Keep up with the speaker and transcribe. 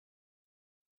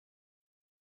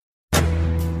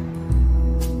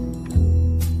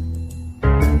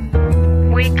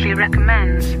Weekly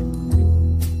Recommends.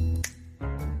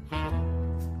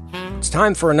 It's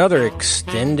time for another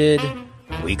extended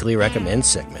Weekly Recommends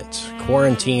segment.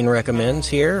 Quarantine Recommends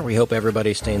here. We hope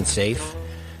everybody's staying safe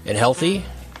and healthy.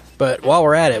 But while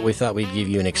we're at it, we thought we'd give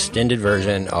you an extended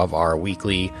version of our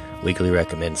Weekly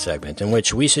Recommend segment, in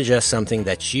which we suggest something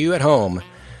that you at home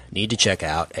need to check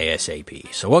out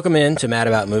ASAP. So welcome in to Mad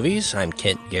About Movies. I'm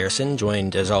Kent Garrison,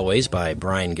 joined as always by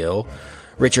Brian Gill,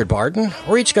 Richard Barton.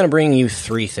 We're each going to bring you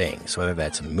three things, whether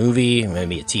that's a movie,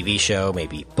 maybe a TV show,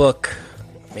 maybe a book,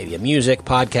 maybe a music,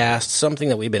 podcast, something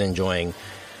that we've been enjoying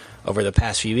over the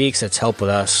past few weeks that's helped with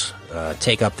us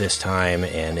take up this time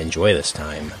and enjoy this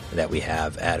time that we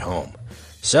have at home.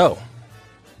 So,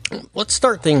 let's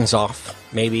start things off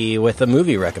maybe with a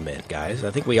movie recommend, guys. I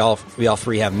think we all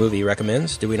three have movie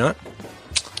recommends, do we not?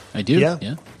 I do.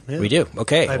 Yeah. We do.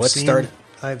 Okay, let's start.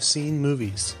 I've seen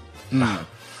movies.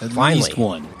 At Finally. least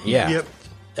one. Yeah. Yep.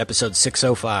 Episode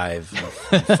 605.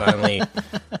 Finally.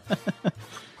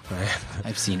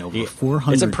 I've seen over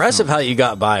 400. It's impressive films. how you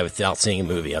got by without seeing a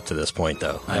movie up to this point,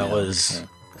 though.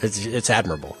 It's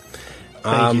admirable.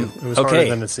 Thank you. It was harder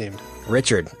than it seemed.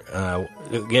 Richard,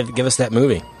 give us that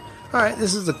movie. All right,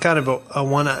 this is a kind of a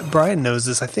one. Brian knows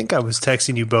this. I think I was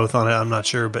texting you both on it. I'm not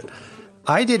sure, but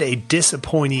I did a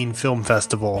disappointing film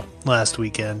festival last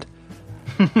weekend.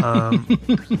 I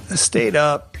stayed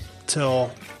up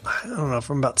till, I don't know,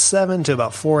 from about 7 to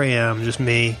about 4 a.m. Just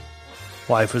me.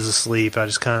 Wife was asleep. I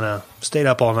just kind of stayed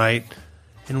up all night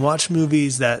and watched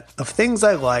movies of things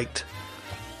I liked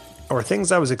or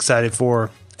things I was excited for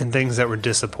and things that were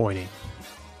disappointing.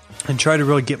 And try to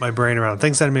really get my brain around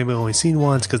things that I maybe only seen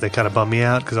once because they kind of bummed me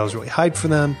out because I was really hyped for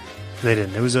them. They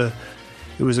didn't. It was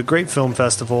a great film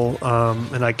festival,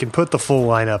 and I can put the full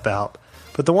lineup out.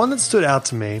 But the one that stood out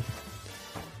to me,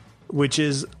 which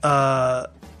is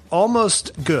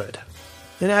almost good,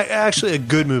 and actually a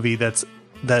good movie that's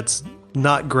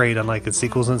not great, unlike its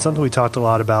sequels, and something we talked a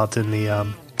lot about in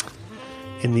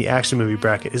the action movie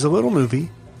bracket, is a little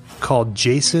movie called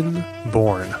Jason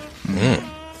Bourne.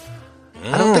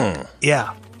 I don't think.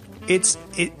 Yeah,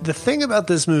 the thing about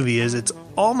this movie is it's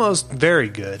almost very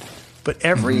good, but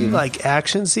every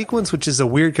action sequence, which is a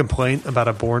weird complaint about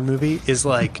a Bourne movie, is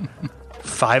like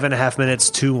 5.5 minutes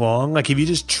too long. Like if you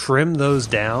just trim those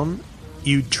down,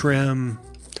 you trim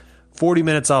 40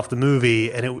 minutes off the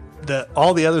movie, and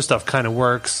all the other stuff kind of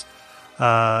works.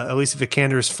 At least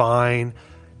Vikander's fine.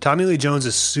 Tommy Lee Jones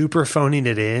is super phoning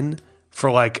it in for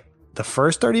like the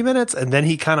first 30 minutes, and then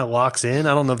he kind of locks in.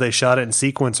 I don't know if they shot it in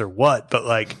sequence or what, but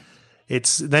like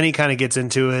then he kind of gets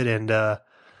into it,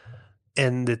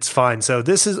 and it's fine. So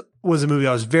this was a movie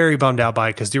I was very bummed out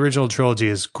by because the original trilogy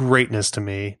is greatness to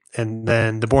me, and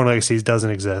then the Bourne Legacies doesn't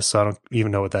exist, so I don't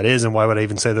even know what that is, and why would I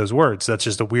even say those words? That's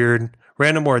just a weird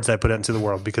random words that I put out into the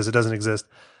world because it doesn't exist.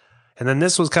 And then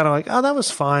this was kind of like, oh, that was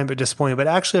fine, but disappointing. But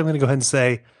actually, I'm going to go ahead and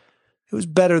say it was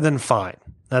better than fine.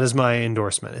 That is my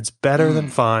endorsement. It's better than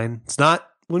fine. It's not,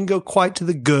 wouldn't go quite to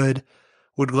the good.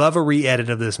 Would love a re-edit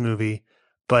of this movie,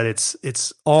 but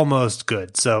it's almost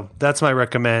good. So that's my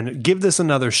recommend. Give this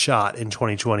another shot in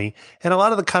 2020. And a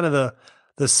lot of the kind of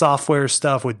the software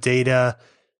stuff with data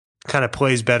kind of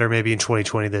plays better maybe in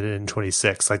 2020 than in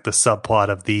 26, like the subplot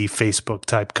of the Facebook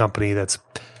type company that's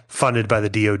funded by the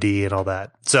DoD and all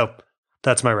that. So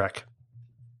that's my rec.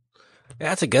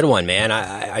 That's a good one, man.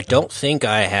 I don't think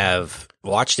I have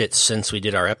watched it since we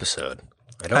did our episode.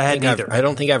 I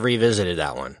don't think I've revisited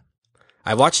that one.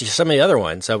 I've watched some of the other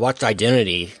ones. I've watched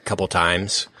Identity a couple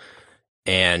times,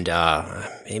 and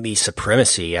maybe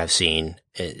Supremacy I've seen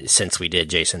since we did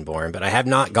Jason Bourne, but I have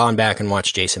not gone back and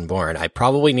watched Jason Bourne. I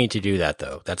probably need to do that,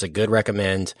 though. That's a good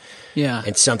recommend. Yeah.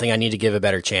 It's something I need to give a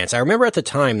better chance. I remember at the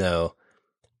time, though,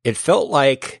 it felt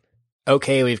like,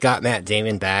 okay, we've got Matt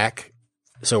Damon back,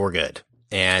 so we're good.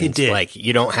 And like,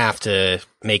 you don't have to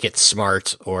make it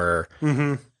smart or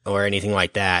anything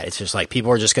like that. It's just like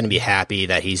people are just going to be happy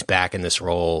that he's back in this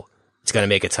role. It's going to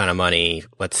make a ton of money.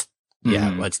 Let's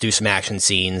do some action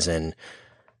scenes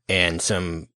and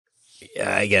some,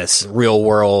 I guess, real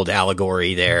world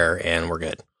allegory there, and we're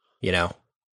good. You know,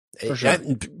 For sure.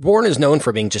 Bourne is known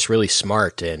for being just really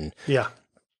smart and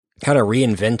kind of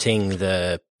reinventing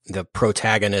the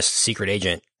protagonist secret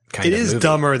agent kind of movie. It is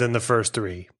dumber than the first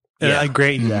three. And I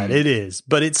grant you that. It is.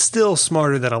 But it's still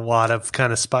smarter than a lot of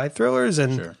kind of spy thrillers.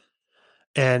 And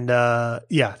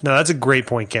that's a great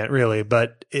point, Kent, really.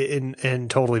 But and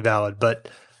totally valid. But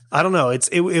I don't know.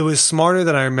 It was smarter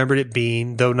than I remembered it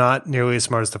being, though not nearly as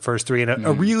smart as the first three. And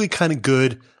a really kind of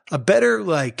good, a better,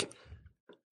 like,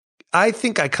 I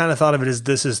think I kind of thought of it as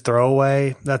this is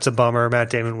throwaway. That's a bummer. Matt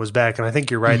Damon was back. And I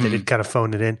think you're right. They did kind of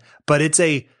phone it in. But it's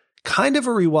a kind of a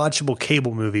rewatchable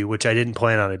cable movie, which I didn't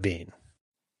plan on it being.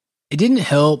 It didn't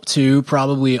help too,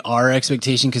 probably our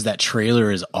expectation, because that trailer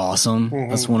is awesome. Mm-hmm.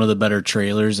 That's one of the better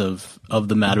trailers of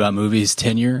the Mad About Movies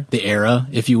tenure, the era,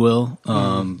 if you will.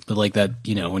 But like that,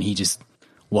 when he just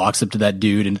walks up to that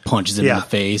dude and punches him in the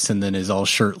face, and then is all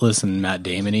shirtless and Matt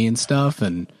Damon-y and stuff,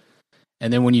 and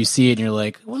then when you see it, and you're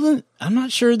like, I'm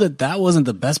not sure that wasn't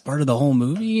the best part of the whole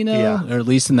movie, or at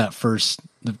least in that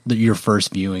your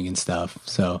first viewing and stuff.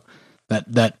 So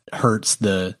that hurts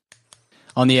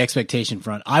on the expectation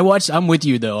front. I'm with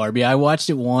you though, RB. I watched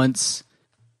it once.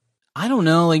 I don't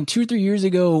know, like 2 or 3 years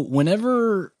ago,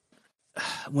 whenever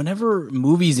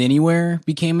Movies Anywhere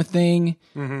became a thing,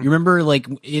 you remember like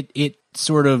it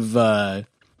sort of,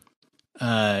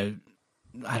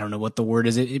 I don't know what the word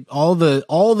is. All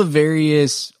the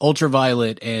various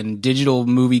ultraviolet and digital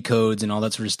movie codes and all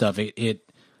that sort of stuff. It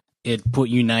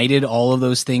united all of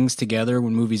those things together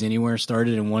when Movies Anywhere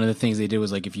started. And one of the things they did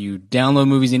was like, if you download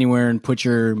Movies Anywhere and put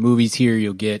your movies here,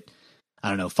 you'll get,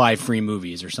 5 free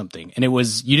movies or something. And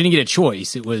you didn't get a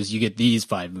choice. It was, you get these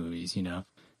 5 movies,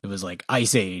 it was like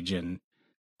Ice Age. And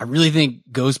I really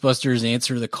think Ghostbusters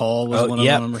Answer the Call was one of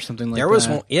them or something like that. There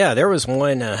was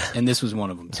one. And this was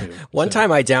one of them too. One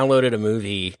time I downloaded a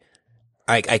movie.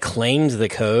 I claimed the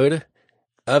code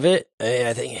of it.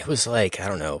 I think it was like, I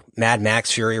don't know, Mad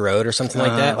Max Fury Road or something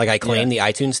like that. Like I claimed the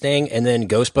iTunes thing, and then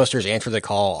Ghostbusters Answer the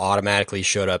Call automatically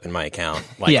showed up in my account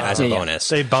as a bonus.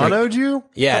 They bonoed you?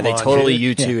 Yeah, Come they on, totally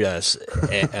dude. YouTubed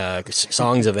us.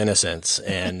 Songs of Innocence,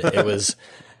 and it was.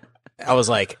 I was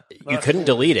like, you couldn't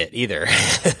delete it either.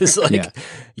 It's like,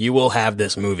 you will have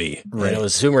this movie. Right. And it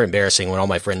was super embarrassing when all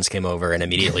my friends came over and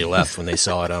immediately left when they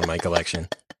saw it on my collection.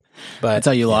 But that's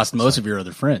how you lost most of your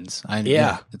other friends.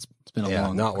 It's been a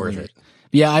long, not worth it.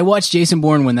 Yeah, I watched Jason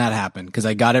Bourne when that happened because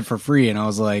I got it for free, and I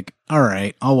was like, all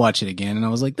right, I'll watch it again. And I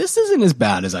was like, this isn't as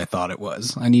bad as I thought it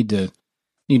was. I need to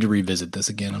revisit this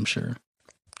again, I'm sure.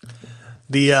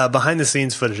 The behind the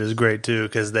scenes footage is great too,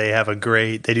 because they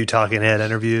do talking head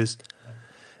interviews,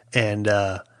 and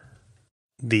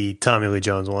the Tommy Lee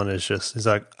Jones one is he's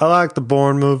like, I like the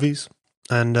Bourne movies,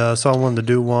 and so I wanted to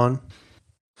do one.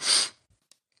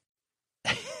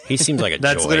 He seems like a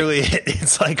That's joy. Literally it.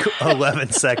 It's like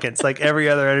 11 seconds. Like every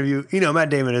other interview, Matt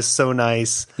Damon is so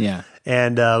nice. Yeah.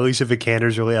 And Alicia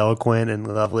Vikander's really eloquent and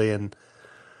lovely, and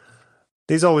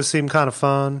these always seem kind of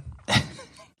fun.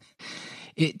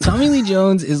 Tommy Lee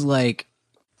Jones is like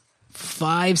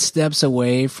 5 steps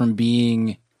away from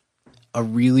being a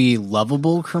really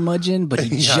lovable curmudgeon, but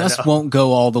he just won't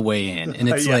go all the way in. And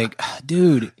it's like,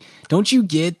 dude, don't you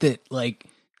get that? Like,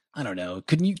 I don't know.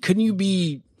 Couldn't you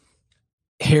be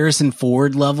Harrison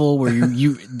Ford level, where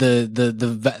the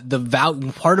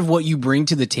part of what you bring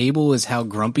to the table is how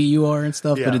grumpy you are and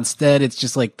stuff, but instead it's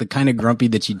just like the kind of grumpy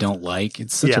that you don't like.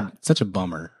 It's such a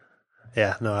bummer.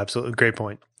 Yeah, no, absolutely. Great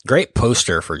point. Great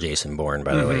poster for Jason Bourne,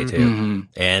 by the way, too. Mm-hmm.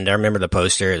 And I remember the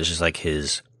poster. It was just like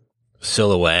his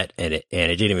silhouette, and it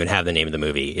didn't even have the name of the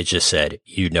movie. It just said,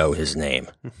 his name.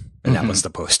 And that was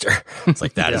the poster. It's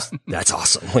like, that's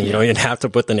awesome. When you don't even have to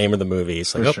put the name of the movie.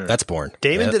 It's like, that's Bourne.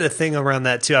 Damon did a thing around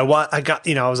that too. I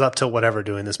was up till whatever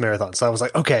doing this marathon. So I was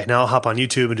like, okay, now I'll hop on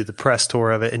YouTube and do the press tour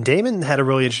of it. And Damon had a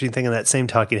really interesting thing in that same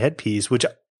talking head piece, which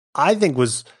I think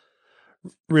was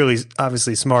really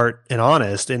obviously smart and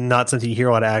honest, and not something you hear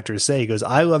a lot of actors say. He goes,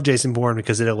 I love Jason Bourne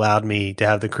because it allowed me to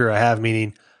have the career I have,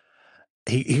 meaning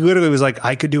he literally was like,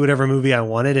 I could do whatever movie I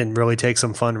wanted and really take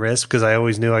some fun risks because I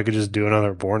always knew I could just do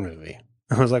another Bourne movie.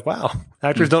 I was like, wow,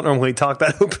 actors don't normally talk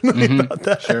that openly about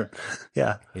that. Sure.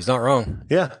 Yeah. He's not wrong.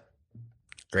 Yeah.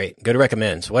 Great. Good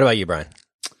recommends. What about you, Brian?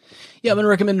 Yeah, I'm going to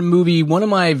recommend a movie, one of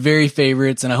my very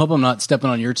favorites, and I hope I'm not stepping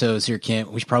on your toes here,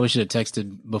 Kent. We probably should have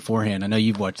texted beforehand. I know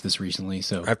you've watched this recently,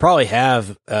 so. I probably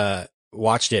have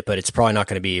watched it, but it's probably not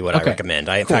going to be what I recommend.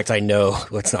 In fact, I know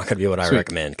it's not going to be what I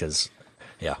recommend because,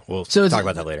 we'll talk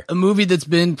about that later. A movie that's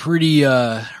been pretty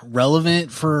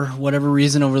relevant for whatever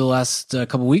reason over the last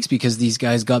couple weeks because these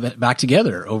guys got back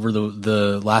together over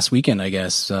the last weekend, I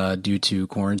guess, due to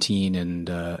quarantine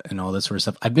and all that sort of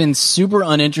stuff. I've been super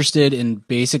uninterested in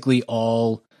basically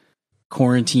all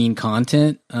quarantine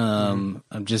content. I'm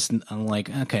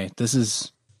like, okay, this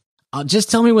is.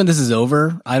 Just tell me when this is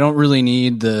over. I don't really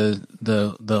need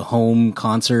the home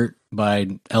concert by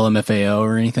LMFAO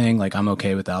or anything. Like, I'm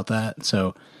okay without that.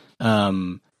 So,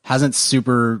 hasn't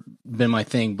super been my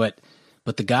thing, but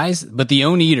the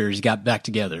Own Eaters got back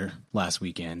together last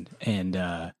weekend, and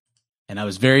I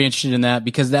was very interested in that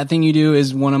because That Thing You Do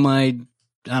is one of my,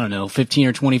 15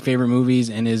 or 20 favorite movies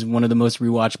and is one of the most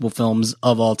rewatchable films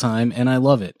of all time. And I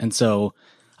love it. And so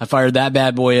I fired that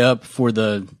bad boy up for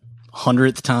the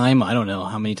 100th time. I don't know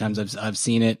how many times I've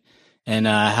seen it, and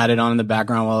had it on in the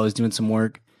background while I was doing some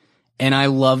work. And I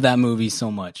love that movie so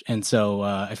much. And so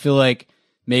I feel like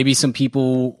maybe some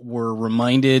people were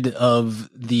reminded of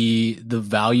the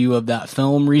value of that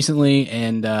film recently,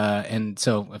 and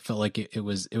so I felt like it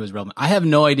was relevant. I have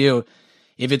no idea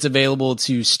if it's available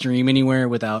to stream anywhere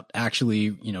without actually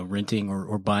renting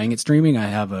or buying it streaming. I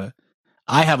have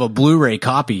a Blu-ray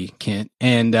copy, Kent,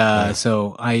 and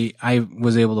so I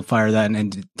was able to fire that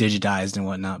and digitized and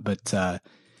whatnot. But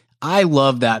I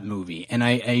love that movie, and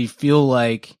I feel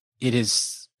like it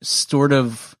is sort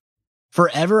of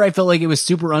forever. I felt like it was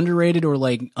super underrated, or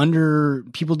like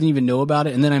people didn't even know about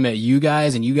it. And then I met you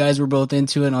guys, and you guys were both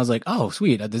into it, and I was like, oh,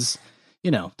 sweet, this,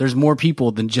 there's more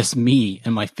people than just me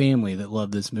and my family that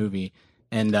love this movie.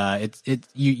 And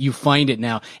you find it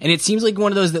now, and it seems like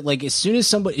one of those that, like, as soon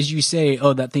as you say,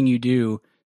 oh, that thing you do,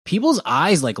 people's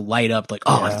eyes like light up, like,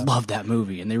 oh, I love that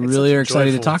movie, and they really are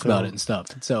excited to talk about it and stuff.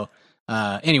 So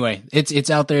anyway, it's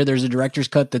out there. There's a director's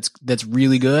cut that's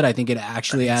really good. I think it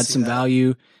actually adds some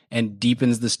value and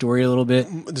deepens the story a little bit.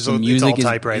 The music it's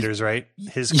all typewriters, right?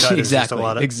 His cut is just a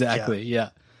lot of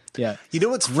yeah. You know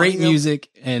what's great funny, music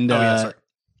and sorry.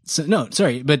 So no,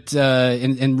 sorry, but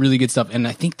and really good stuff. And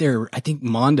I think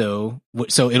Mondo.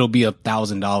 So it'll be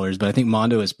 $1,000, but I think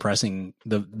Mondo is pressing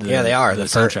the they are the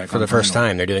soundtrack for the first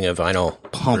time. They're doing a vinyl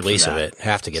release of it.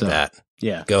 Have to get that.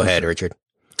 Yeah, go ahead, Richard.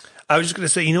 I was just going to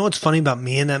say, what's funny about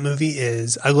me in that movie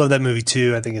is I love that movie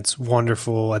too. I think it's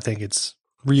wonderful. I think it's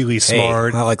really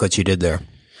smart. I like what you did there.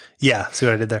 Yeah, see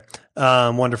what I did there.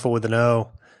 Wonderful with an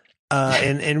O.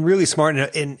 And really smart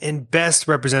and best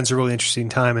represents a really interesting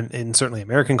time in certainly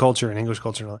American culture and English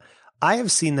culture. And all that. I have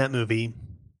seen that movie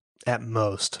at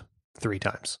most 3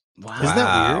 times. Wow. Isn't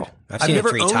that weird? I've seen it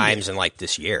 3 times in like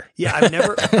this year. Yeah, I've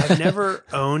never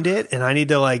owned it, and I need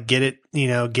to like get it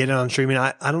on streaming.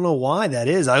 I don't know why that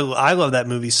is. I love that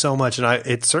movie so much, and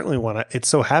it's certainly one. It's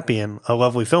so happy and a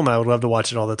lovely film. I would love to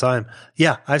watch it all the time.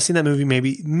 Yeah, I've seen that movie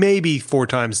maybe 4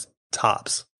 times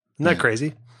tops. Isn't that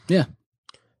crazy? Yeah.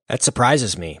 That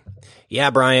surprises me.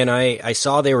 Yeah, Brian, I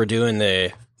saw they were doing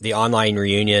the online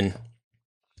reunion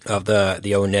of the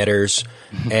Onetters,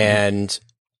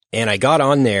 and I got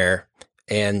on there,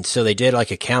 and so they did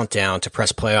like a countdown to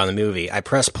press play on the movie. I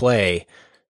pressed play,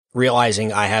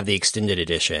 realizing I have the extended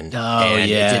edition, and it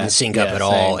didn't sync up at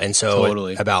all. And so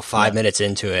about 5 minutes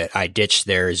into it, I ditched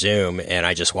their Zoom, and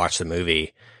I just watched the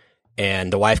movie.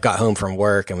 And the wife got home from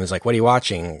work and was like, what are you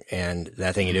watching? And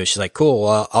that thing you do, she's like, cool,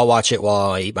 well, I'll watch it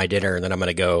while I eat my dinner, and then I'm going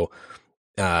to go,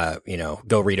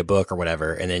 go read a book or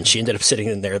whatever. And then she ended up sitting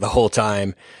in there the whole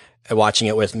time watching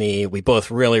it with me. We both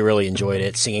really, really enjoyed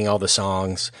it, singing all the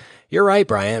songs. You're right,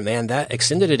 Brian, man, that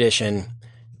extended edition,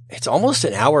 it's almost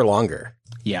an hour longer.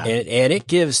 Yeah. And it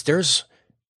gives,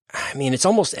 it's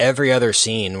almost every other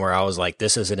scene where I was like,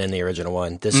 this isn't in the original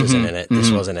one. This isn't in it. This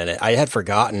wasn't in it. I had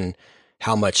forgotten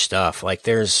how much stuff. Like,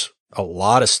 there's a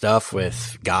lot of stuff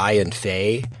with Guy and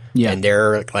Faye and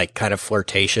their like kind of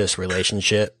flirtatious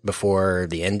relationship before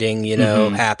the ending,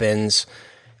 happens,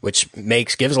 which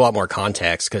gives a lot more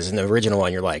context, because in the original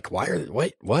one you're like, what?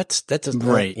 That doesn't,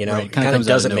 it kind of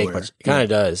doesn't make much. It kind of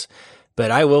does. But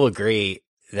I will agree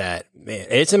that, man,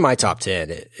 it's in my top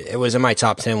 10. It was in my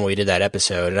top 10 when we did that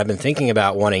episode, and I've been thinking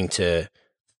about wanting to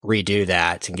redo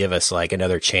that and give us like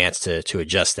another chance to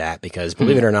adjust that, because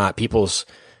believe it or not, people's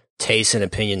tastes and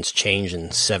opinions change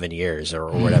in 7 years or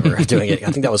whatever. Doing it,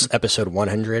 I think that was episode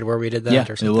 100 where we did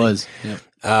that. Or something. It was.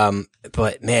 Yeah.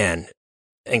 But man,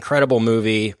 incredible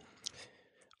movie.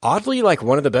 Oddly, like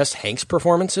one of the best Hanks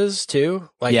performances too.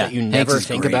 Like that you never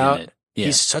think about. Yeah.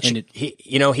 He's such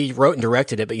he wrote and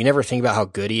directed it, but you never think about how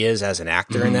good he is as an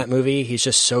actor in that movie. He's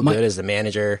just so good as the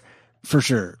manager. For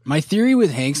sure. My theory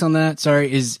with Hanks on that,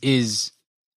 is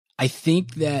I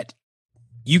think that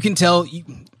you can tell he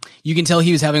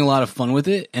was having a lot of fun with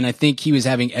it, and I think he was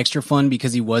having extra fun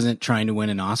because he wasn't trying to win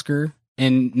an Oscar.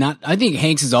 I think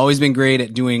Hanks has always been great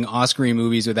at doing Oscar-y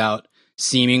movies without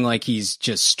seeming like he's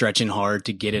just stretching hard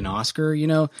to get an Oscar,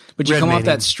 But you come off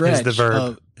that stretch. Is the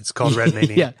verb. It's called red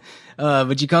mania. Yeah.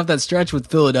 But you come off that stretch with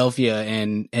Philadelphia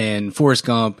and Forrest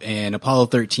Gump and Apollo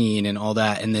 13 and all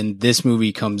that. And then this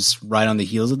movie comes right on the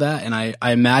heels of that. And I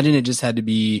imagine it just had to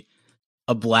be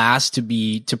a blast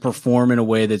to perform in a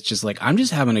way that's just like, I'm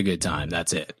just having a good time.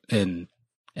 That's it. And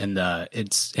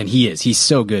he's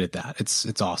so good at that.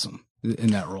 It's awesome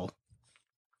in that role.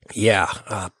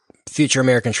 Yeah. Future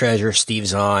American Treasure, Steve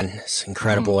Zahn is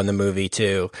incredible in the movie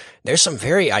too. There's some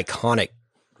very iconic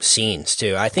scenes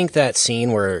too. I think that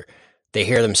scene where they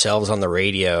hear themselves on the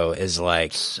radio is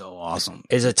like so awesome.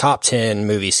 Is a top 10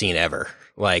 movie scene ever.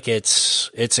 Like it's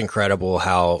incredible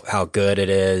how good it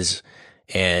is.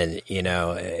 And, you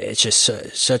know, it's just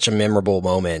such a memorable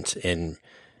moment in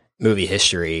movie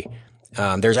history.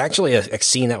 There's actually a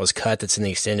scene that was cut that's in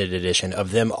the extended edition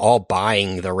of them all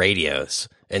buying the radios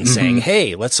and saying,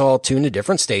 hey, let's all tune to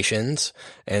different stations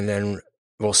and then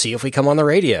we'll see if we come on the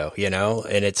radio, you know?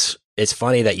 And it's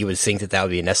funny that you would think that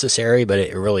would be necessary, but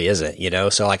it really isn't, you know?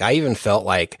 So like, I even felt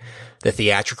like the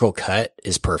theatrical cut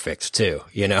is perfect too,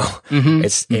 you know?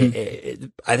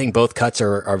 I think both cuts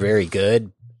are very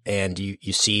good and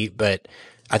you see, but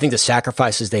I think the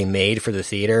sacrifices they made for the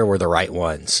theater were the right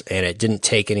ones, and it didn't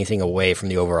take anything away from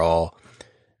the overall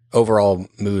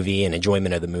movie and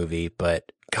enjoyment of the movie.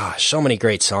 But gosh, so many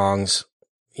great songs.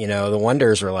 You know, the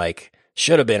Wonders were like,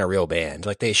 should have been a real band.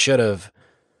 Like they should have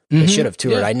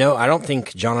toured. Yeah. I don't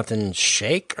think Jonathan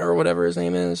Shake or whatever his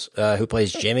name is, who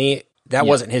plays Jimmy, that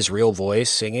wasn't his real voice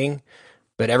singing,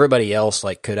 but everybody else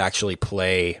like could actually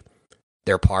play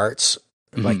their parts.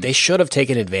 Like they should have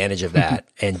taken advantage of that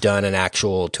and done an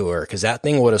actual tour, because that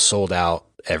thing would have sold out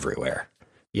everywhere.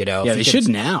 You know, yeah, they should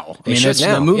now. I mean,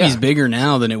 the movie's bigger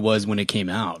now than it was when it came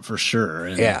out, for sure.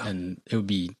 And, and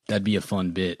that'd be a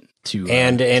fun bit to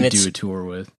do a tour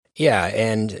with. Yeah,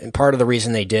 and part of the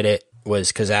reason they did it was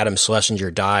because Adam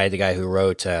Schlesinger died, the guy who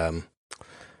wrote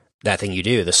That Thing You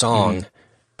Do, the song.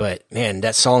 But man,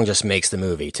 that song just makes the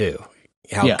movie too.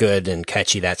 How good and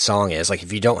catchy that song is. Like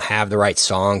if you don't have the right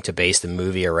song to base the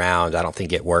movie around, I don't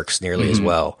think it works nearly as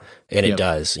well. And it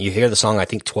does. You hear the song, I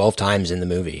think 12 times in the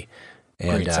movie.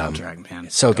 And, great soundtrack, man.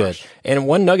 It's so good. And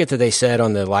one nugget that they said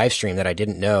on the live stream that I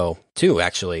didn't know, too,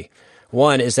 actually.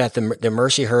 One is that the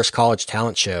Mercyhurst College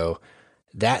Talent Show,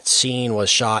 that scene was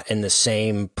shot in the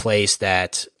same place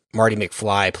that Marty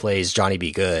McFly plays Johnny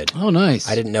B. Good. Oh, nice.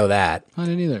 I didn't know that. I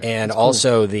didn't either. And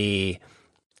also the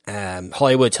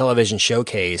Hollywood Television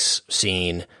Showcase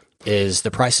scene is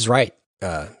the Price is Right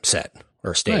set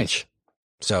or stage. Nice.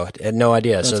 So I had no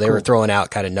idea. That's so they were throwing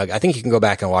out kind of nugget. I think you can go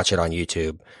back and watch it on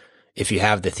YouTube. If you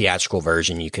have the theatrical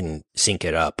version, you can sync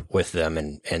it up with them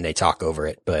and they talk over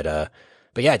it. But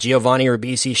yeah, Giovanni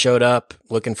Ribisi showed up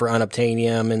looking for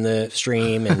unobtainium in the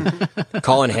stream, and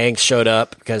Colin Hanks showed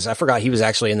up because I forgot he was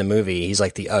actually in the movie. He's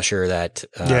like the usher that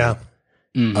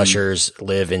ushers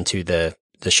live into the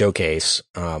showcase.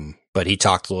 But he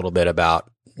talked a little bit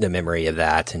about the memory of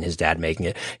that and his dad making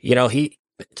it. You know,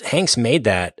 Hanks made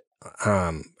that,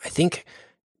 I think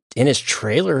in his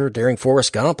trailer during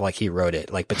Forrest Gump, like he wrote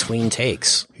it like between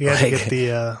takes. He had to get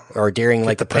the, or during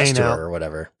like the press tour or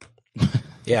whatever.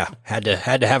 Yeah. Had to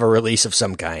have a release of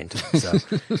some kind.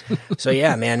 So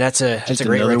yeah, man, that's a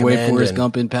great another way Forrest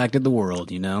Gump impacted the world,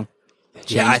 you know?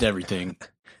 Changed everything.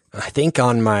 I think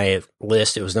on my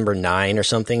list it was number 9 or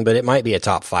something, but it might be a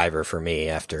top 5er for me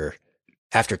after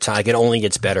time. Like it only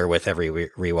gets better with every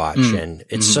rewatch, and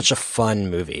it's such a fun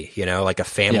movie, you know, like a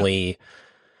family,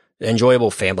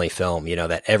 enjoyable family film, you know,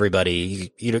 that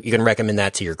everybody, you can recommend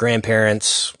that to your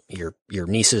grandparents, your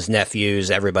nieces, nephews,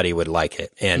 everybody would like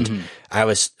it. And I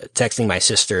was texting my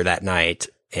sister that night,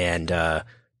 and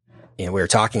we were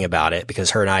talking about it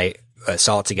because her and I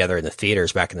saw it together in the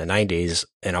theaters back in the 90s.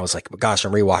 And I was like, gosh,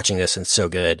 I'm rewatching this and it's so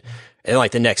good. And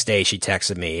like the next day she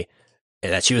texted me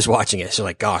that she was watching it. She's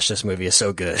like, gosh, this movie is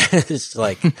so good. It's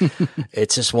like,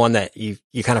 it's just one that you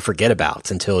kind of forget about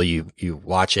until you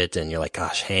watch it and you're like,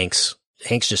 gosh, Hanks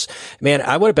just, man,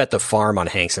 I would have bet the farm on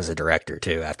Hanks as a director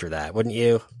too after that, wouldn't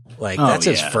you? Like that's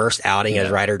his first outing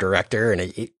as writer director.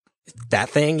 And that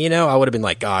thing, you know, I would have been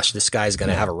like, gosh, this guy's going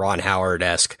to have a Ron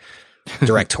Howard-esque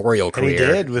directorial career.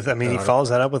 And he did he follows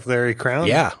that up with Larry Crown.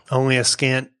 Yeah. Only a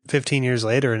scant 15 years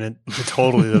later, and it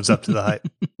totally lives up to the hype.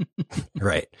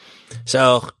 Right.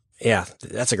 So yeah,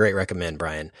 that's a great recommend,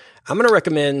 Brian. I'm going to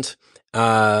recommend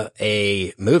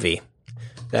a movie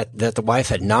that the wife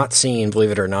had not seen,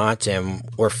 believe it or not, and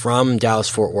we're from Dallas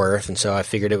Fort Worth, and so I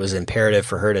figured it was imperative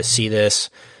for her to see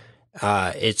this.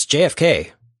 It's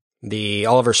JFK, the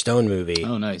Oliver Stone movie.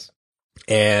 Oh, nice.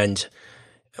 And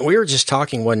we were just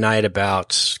talking one night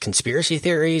about conspiracy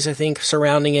theories, I think,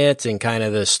 surrounding it, and kind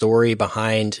of the story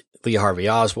behind Lee Harvey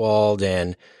Oswald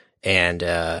and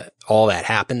all that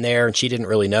happened there. And she didn't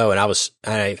really know. And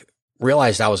I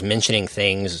realized I was mentioning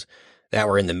things that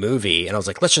were in the movie, and I was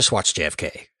like, let's just watch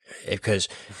JFK.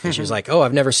 And she was like, oh,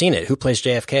 I've never seen it. Who plays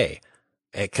JFK?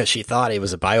 Because she thought it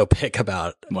was a biopic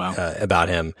about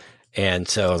him. And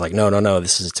so I was like, no,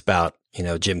 it's about, you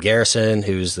know, Jim Garrison,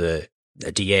 who's the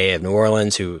DA of New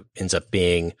Orleans, who ends up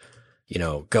being, you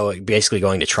know, basically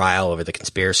going to trial over the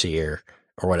conspiracy or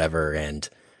whatever. And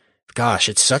gosh,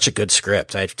 it's such a good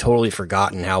script. I've totally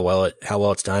forgotten how well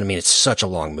it's done. I mean, it's such a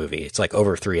long movie. It's like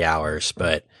over 3 hours,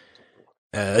 but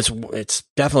It's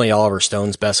definitely Oliver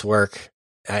Stone's best work,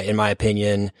 in my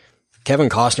opinion. Kevin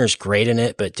Costner's great in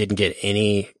it, but didn't get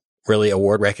any really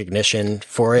award recognition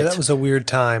for it. Yeah, that was a weird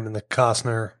time in the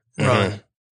Costner run.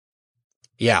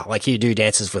 Yeah, like he do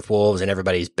Dances with Wolves and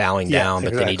everybody's bowing down,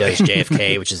 but then he does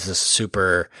JFK, which is this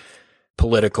super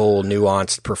political,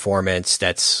 nuanced performance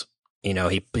that's,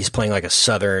 he's playing like a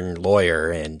Southern lawyer,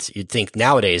 and you'd think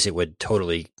nowadays it would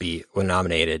totally be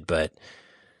nominated, but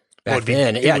back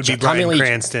then, Tommy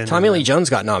Lee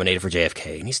Jones got nominated for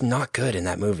JFK, and he's not good in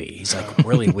that movie. He's like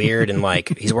really weird, and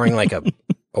like he's wearing like a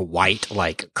white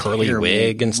like curly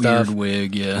wig and stuff.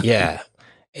 Weird wig, yeah. Yeah.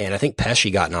 And I think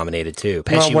Pesci got nominated too.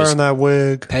 Not wearing that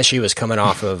wig. Pesci was coming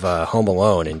off of Home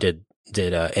Alone and did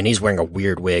and he's wearing a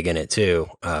weird wig in it too,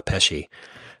 Pesci.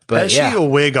 But Pesci a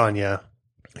wig on you.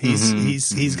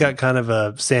 He's got kind of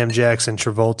a Sam Jackson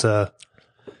Travolta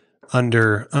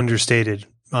understated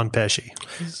on Pesci.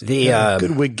 The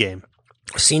good wig game.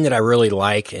 Scene that I really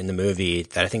like in the movie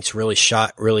that I think's really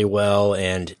shot really well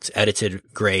and it's edited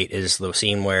great is the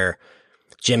scene where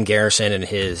Jim Garrison and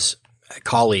his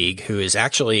colleague, who is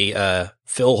actually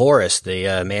Phil Horace,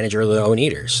 the manager of the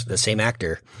Oneaters, the same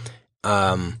actor, they're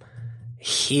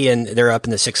up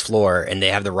in the 6th floor and they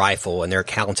have the rifle and they're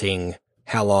counting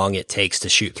how long it takes to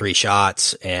shoot 3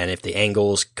 shots and if the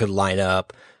angles could line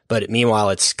up. But meanwhile,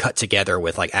 it's cut together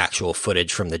with like actual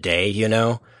footage from the day,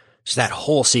 So that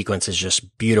whole sequence is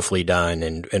just beautifully done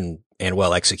and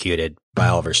well executed by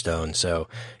Oliver Stone. So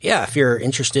yeah, if you're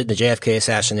interested in the JFK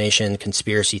assassination,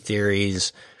 conspiracy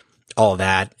theories, all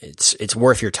that, it's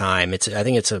worth your time. I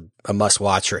think it's a must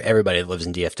watch for everybody that lives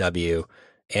in DFW.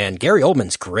 And Gary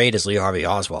Oldman's great as Lee Harvey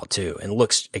Oswald too, and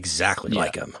looks exactly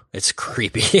like him. It's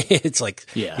creepy. It's like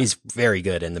he's very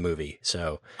good in the movie.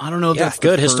 So I don't know if that's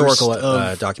good historical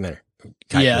documentary.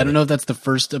 I don't know if that's the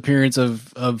first appearance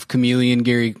of chameleon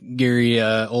Gary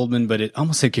Oldman, but it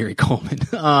almost said Gary Coleman.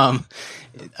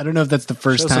 I don't know if that's the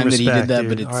first time that he did that,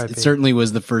 but it certainly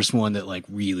was the first one that like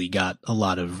really got a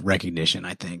lot of recognition,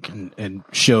 I think, and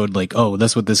showed like, oh,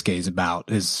 that's what this gay's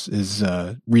about is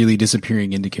really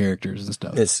disappearing into characters and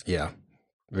stuff. It's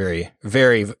very,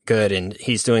 very good. And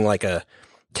he's doing like a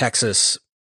Texas,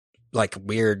 like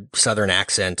weird Southern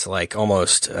accent, like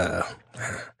almost, I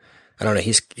don't know.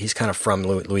 He's kind of from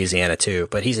Louisiana too,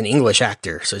 but he's an English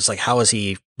actor. So it's like, how is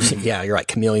he? Yeah, you're right.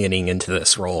 Chameleoning into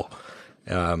this role.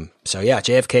 So yeah,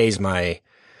 JFK is my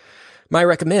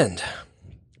recommend.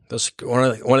 Those one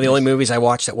of the only movies I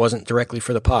watched that wasn't directly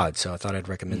for the pod. So I thought I'd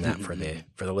recommend that for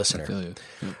the listener.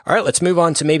 Yeah. All right, let's move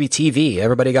on to maybe TV.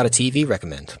 Everybody got a TV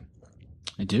recommend?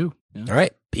 I do. Yeah. All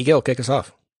right, P. Gill, kick us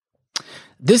off.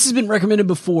 This has been recommended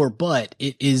before, but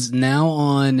it is now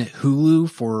on Hulu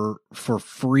for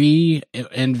free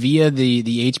and via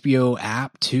the HBO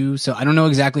app too. So I don't know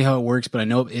exactly how it works, but I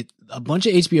know a bunch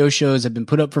of HBO shows have been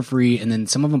put up for free, and then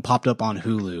some of them popped up on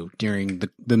Hulu during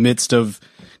the midst of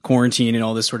quarantine and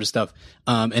all this sort of stuff.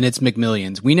 And it's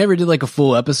McMillions. We never did like a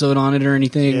full episode on it or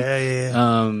anything.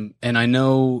 Yeah. And I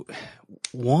know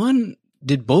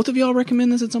did both of y'all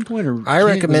recommend this at some point? Or I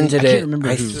recommended it. I can't remember.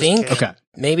 I think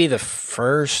maybe the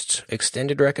first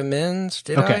extended recommends.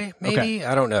 Did I? Maybe? Okay.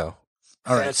 I don't know.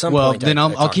 All right. At some point, then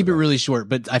I'll keep it really short.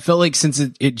 But I felt like since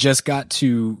it just got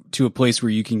to a place where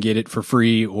you can get it for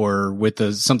free or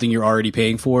with something you're already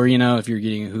paying for, if you're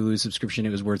getting a Hulu subscription,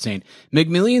 it was worth saying.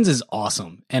 McMillions is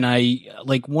awesome, and I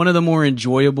like one of the more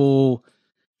enjoyable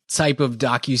type of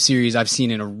docuseries I've seen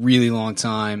in a really long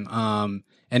time.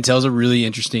 And tells a really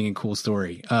interesting and cool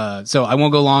story. So I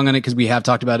won't go long on it because we have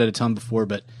talked about it a ton before,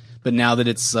 but now that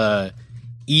it's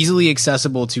easily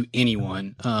accessible to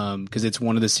anyone, because it's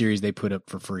one of the series they put up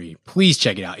for free, please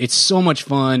check it out. It's so much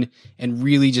fun and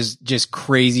really just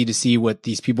crazy to see what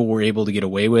these people were able to get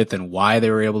away with and why they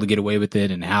were able to get away with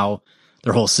it and how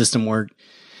their whole system worked.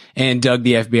 And Doug,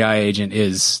 the FBI agent,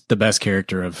 is the best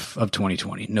character of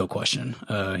 2020, no question.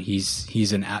 He's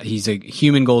a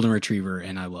human golden retriever,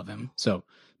 and I love him. So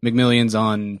McMillions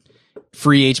on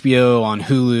free HBO, on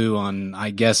Hulu, on I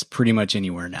guess pretty much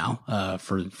anywhere now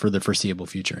for the foreseeable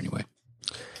future, anyway.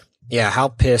 Yeah, how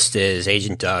pissed is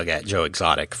Agent Doug at Joe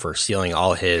Exotic for stealing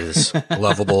all his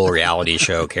lovable reality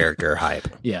show character hype?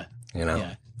 Yeah,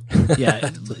 Yeah.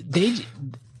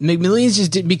 McMillions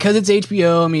just did, because it's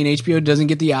HBO. I mean, HBO doesn't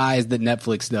get the eyes that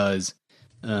Netflix does.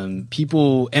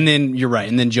 People, and then you're right.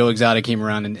 And then Joe Exotic came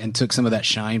around and took some of that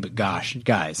shine. But gosh,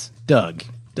 guys, Doug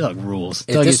rules.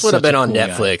 If this would have been on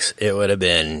Netflix, it would have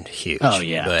been huge. Oh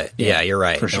yeah, but yeah, you're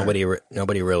right. Sure.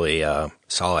 Nobody really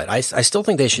saw it. I still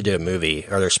think they should do a movie,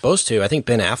 or they're supposed to. I think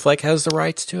Ben Affleck has the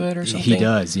rights to it, or something. He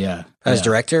does, yeah. As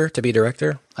director, to be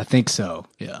director. I think so.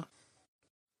 Yeah.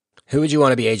 Who would you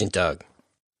want to be Agent Doug?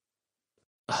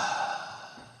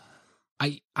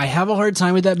 I have a hard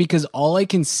time with that because all I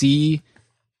can see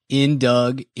in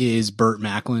Doug is Burt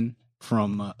Macklin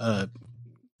from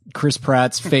Chris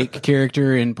Pratt's fake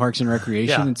character in Parks and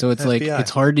Recreation. Yeah, and so it's FBI. like,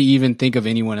 it's hard to even think of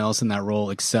anyone else in that role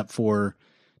except for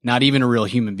not even a real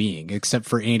human being, except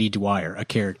for Andy Dwyer, a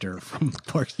character from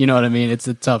Parks. You know what I mean? It's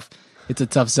a tough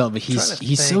sell, but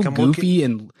he's so goofy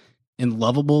and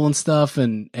lovable and stuff.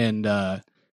 And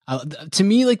to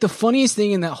me, like the funniest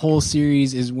thing in that whole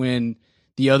series is when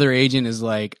the other agent is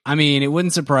like, I mean, it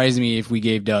wouldn't surprise me if we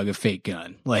gave Doug a fake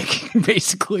gun. Like,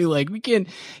 basically, like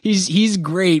he's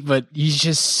great, but he's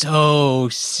just so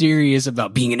serious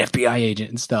about being an FBI agent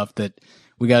and stuff that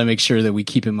we got to make sure that we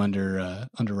keep him under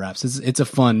wraps. It's a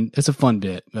fun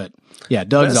bit, but yeah,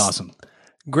 Doug's awesome.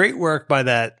 Great work by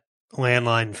that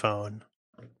landline phone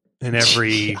in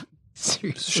every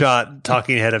shot,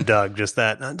 talking head of Doug. Just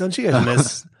that. Don't you guys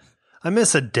miss? I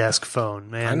miss a desk phone,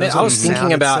 man. I was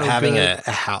thinking about having good.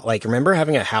 a house. Like, remember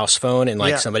having a house phone and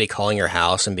like somebody calling your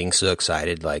house and being so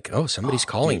excited, like, oh, somebody's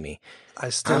calling me. I'm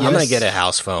gonna get a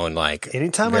house phone. Like,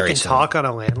 anytime I can talk on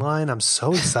a landline, I'm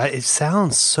so excited. It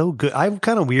sounds so good. I have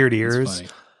kind of weird ears,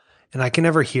 and I can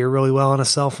never hear really well on a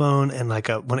cell phone. And like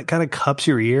when it kind of cups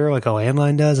your ear, like a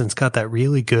landline does, and it's got that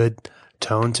really good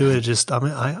tone to it. It just,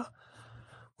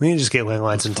 we need to just get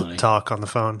landlines and talk on the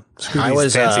phone. Screw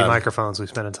these fancy microphones we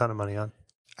spend a ton of money on.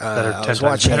 I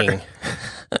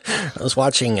was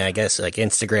watching, I guess, like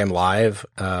Instagram Live.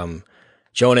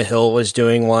 Jonah Hill was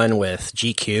doing one with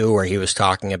GQ where he was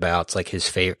talking about like his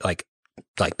favorite,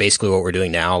 like basically what we're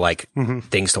doing now, like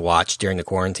things to watch during the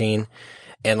quarantine.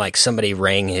 And like somebody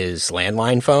rang his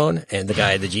landline phone, and the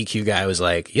GQ guy was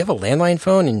like, "You have a landline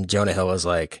phone?" And Jonah Hill was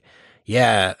like,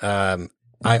 "Yeah,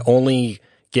 I only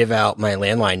give out my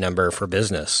landline number for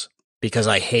business because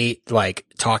I hate like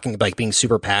talking, like being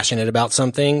super passionate about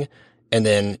something and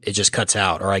then it just cuts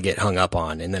out or I get hung up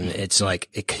on. And then it's like,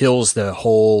 it kills the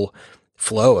whole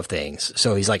flow of things.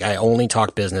 So he's like, I only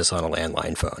talk business on a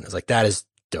landline phone. It's like, that is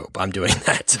dope. I'm doing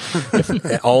that.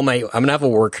 I'm going to have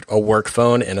a work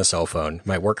phone and a cell phone.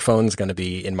 My work phone's going to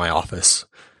be in my office.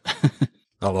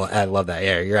 I love that.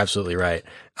 Yeah, you're absolutely right.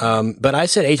 But I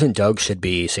said Agent Doug should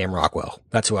be Sam Rockwell.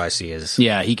 That's who I see as.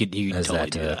 Yeah, he could totally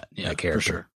do that. Yeah, that character. For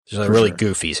sure. Just a really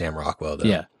goofy Sam Rockwell, though.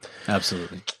 Yeah,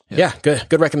 absolutely. Yeah,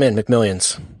 good recommend,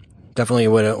 McMillions. Definitely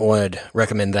would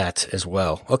recommend that as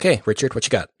well. Okay, Richard, what you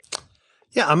got?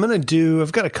 Yeah,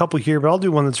 I've got a couple here, but I'll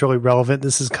do one that's really relevant.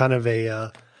 This is kind of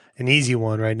an easy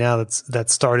one right now that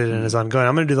started and is ongoing.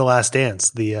 I'm going to do The Last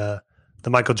Dance, the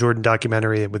Michael Jordan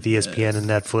documentary with ESPN and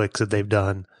Netflix that they've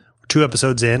done. 2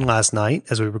 episodes in last night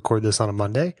as we record this on a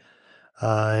Monday.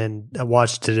 And I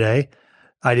watched today.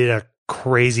 I did a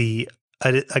crazy,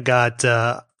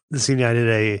 this evening I did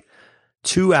a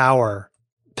 2-hour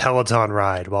Peloton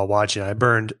ride while watching. I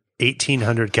burned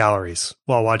 1,800 calories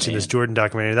while watching this Jordan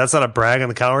documentary. That's not a brag on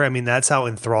the calorie. I mean, that's how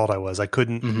enthralled I was. I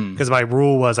couldn't, because my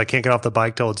rule was I can't get off the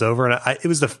bike till it's over. And it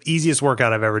was the easiest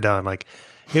workout I've ever done. Like,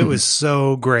 it was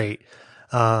so great.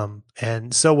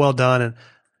 And so well done. And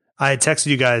I had texted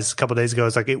you guys a couple of days ago.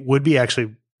 It's like, it would be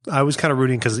actually, I was kind of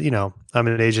rooting because, I'm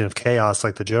an agent of chaos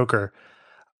like the Joker.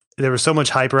 There was so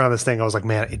much hype around this thing. I was like,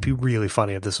 man, it'd be really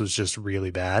funny if this was just really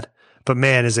bad. But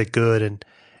man, is it good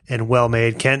and well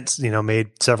made. Kent,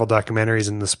 made several documentaries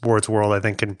in the sports world. I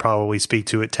think can probably speak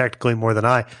to it technically more than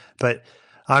I. But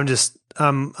I'm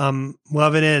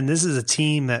loving it. And this is a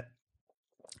team that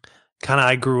kind of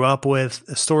I grew up with,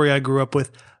 a story I grew up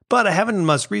with. But I haven't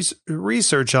much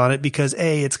research on it because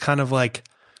it's kind of like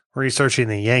researching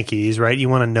the Yankees, right? You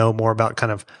want to know more about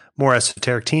kind of more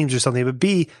esoteric teams or something. But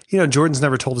B, Jordan's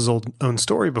never told his own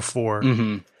story before.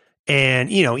 Mm-hmm. And,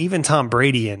 even Tom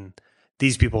Brady and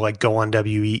these people like go on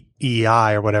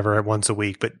WEEI or whatever once a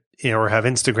week, but, or have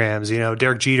Instagrams,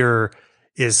 Derek Jeter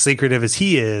is secretive as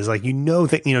he is. Like,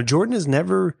 Jordan has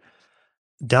never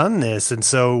done this. And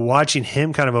so watching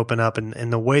him kind of open up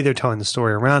and the way they're telling the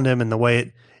story around him and the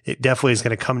way it definitely is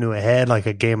going to come to a head like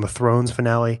a Game of Thrones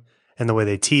finale and the way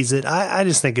they tease it. I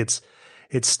just think it's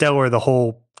stellar, the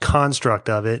whole construct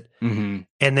of it. Mm-hmm.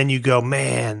 And then you go,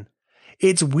 man,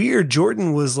 it's weird.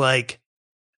 Jordan was like,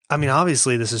 I mean,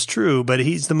 obviously this is true, but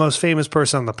he's the most famous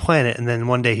person on the planet. And then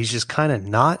one day he's just kind of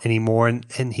not anymore.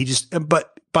 And he just,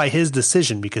 but by his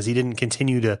decision, because he didn't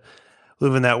continue to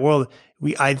live in that world.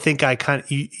 You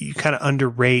kind of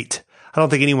underrate. I don't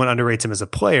think anyone underrates him as a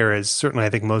player, as certainly I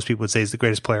think most people would say he's the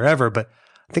greatest player ever, but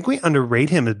I think we underrate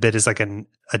him a bit as like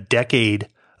a decade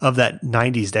of that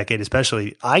 90s decade,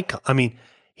 especially. I mean,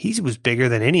 he was bigger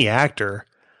than any actor.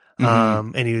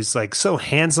 Mm-hmm. And he was like so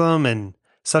handsome and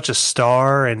such a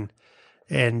star. And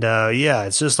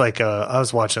it's just like, I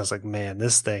was watching, I was like, man,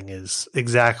 this thing is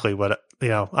exactly what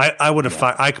I would have.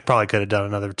 I probably could have done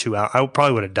another 2 hours. I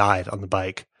probably would have died on the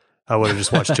bike. I would have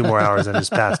just watched 2 more hours and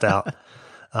just passed out.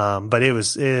 But it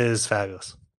is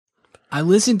fabulous. I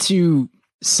listened to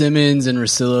Simmons and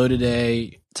Russillo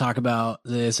today talk about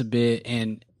this a bit,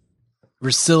 and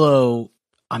Russillo,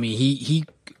 I mean, he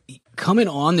coming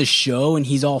on the show and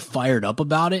he's all fired up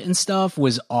about it and stuff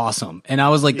was awesome. And I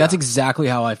was like, that's exactly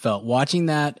how I felt watching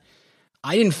that.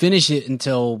 I didn't finish it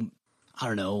until, I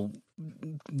don't know,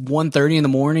 1:30 in the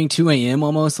morning, 2 a.m.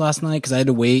 almost last night, because I had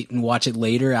to wait and watch it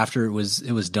later after it was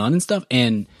done and stuff.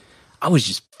 And I was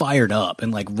just fired up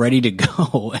and like ready to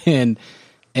go. And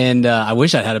I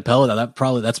wish I had a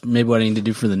pellet. That's maybe what I need to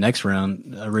do for the next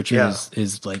round. Richard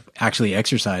is like actually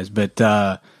exercise. But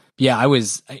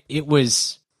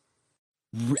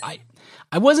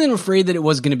I wasn't afraid that it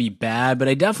was going to be bad, but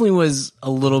I definitely was a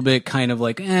little bit kind of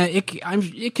like,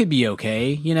 it could be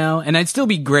okay, and I'd still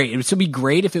be great. It would still be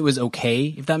great if it was okay,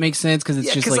 if that makes sense. Cause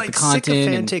it's just like the content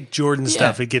sycophantic Jordan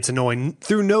stuff. It gets annoying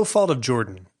through no fault of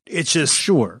Jordan. It's just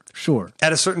sure.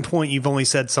 At a certain point, you've only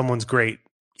said someone's great.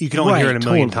 You can only hear it a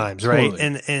million times. Right.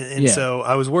 And so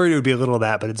I was worried it would be a little of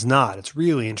that, but it's not. It's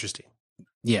really interesting.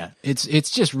 Yeah. It's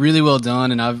just really well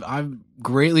done. And I've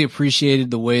greatly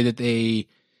appreciated the way that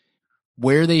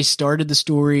where they started the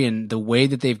story and the way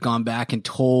that they've gone back and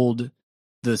told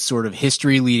the sort of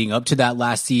history leading up to that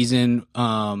last season,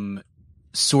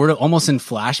 sort of almost in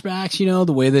flashbacks,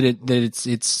 the way that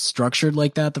it's structured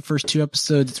like that. The first 2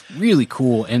 episodes, it's really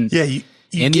cool. And you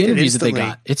and the interviews that they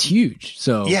got, it's huge.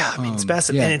 So yeah, I mean, it's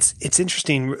massive, and it's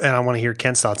interesting. And I want to hear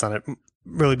Ken's thoughts on it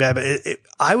really bad. But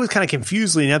I was kind of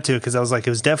confused leading up to it because I was like, it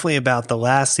was definitely about the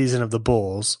last season of the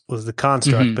Bulls was the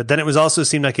construct, but then it was also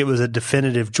seemed like it was a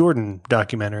definitive Jordan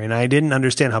documentary, and I didn't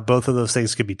understand how both of those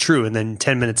things could be true. And then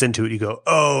 10 minutes into it, you go,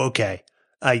 "Oh, okay,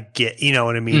 I get." You know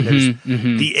what I mean?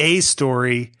 The A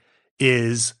story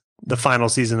is the final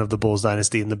season of the Bulls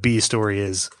dynasty, and the B story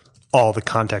is all the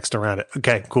context around it.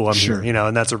 Okay, cool. I'm here,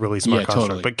 and that's a really smart construct.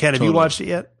 Totally, but Ken, have you watched it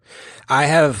yet? I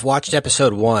have watched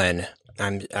episode 1.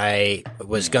 I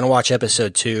was going to watch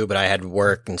episode 2, but I had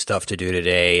work and stuff to do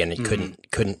today and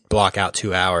couldn't block out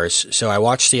 2 hours. So I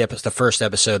watched the first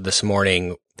episode this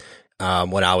morning,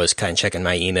 when I was kind of checking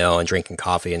my email and drinking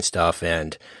coffee and stuff.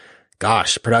 And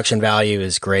gosh, production value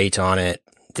is great on it.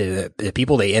 The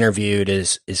people they interviewed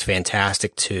is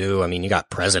fantastic too. I mean, you got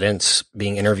presidents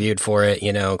being interviewed for it,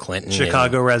 Clinton,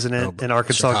 Chicago resident, and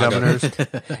Arkansas governors.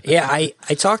 Yeah. I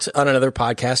talked on another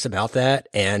podcast about that,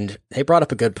 and they brought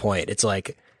up a good point. It's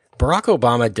like Barack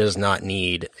Obama does not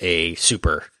need a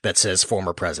super that says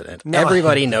former president. No.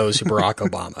 Everybody knows Barack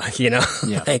Obama,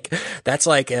 Yeah. Like that's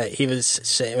like, he was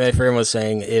saying, my friend was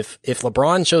saying, if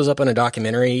LeBron shows up in a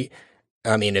documentary,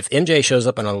 I mean, if MJ shows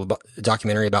up in a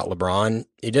documentary about LeBron,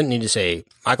 he didn't need to say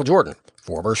Michael Jordan,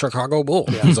 former Chicago Bull.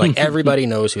 Yeah. It's like everybody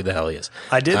knows who the hell he is.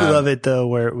 I did love it though,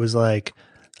 where it was like,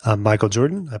 I'm Michael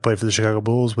Jordan. I played for the Chicago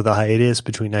Bulls with a hiatus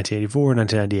between 1984 and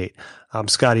 1998. I'm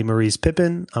Scotty Maurice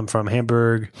Pippen. I'm from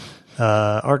Hamburg,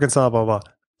 Arkansas, blah, blah.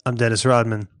 I'm Dennis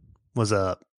Rodman. What's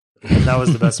up? That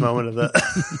was the best moment of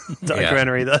the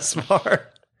documentary thus far.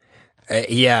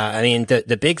 Yeah, I mean,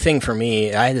 the big thing for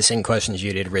me, I had the same questions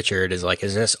you did, Richard, is like,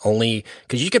 is this only,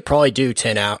 because you could probably do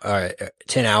 10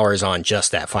 hours on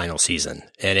just that final season,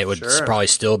 and it would probably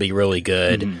still be really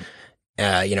good,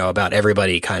 about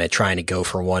everybody kind of trying to go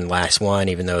for one last one,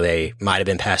 even though they might have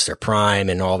been past their prime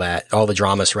and all that, all the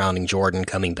drama surrounding Jordan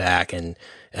coming back and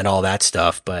all that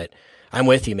stuff. But I'm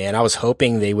with you, man. I was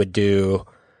hoping they would do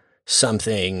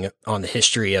something on the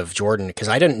history of Jordan, because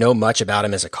I didn't know much about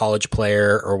him as a college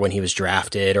player or when he was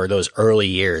drafted or those early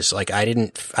years. Like I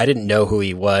didn't know who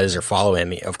he was or follow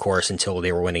him, of course, until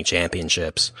they were winning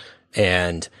championships.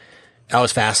 And I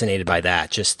was fascinated by that.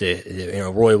 Just the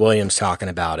Roy Williams talking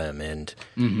about him and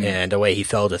the way he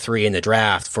fell to 3 in the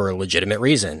draft for a legitimate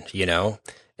reason,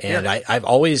 And I've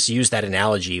always used that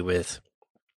analogy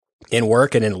in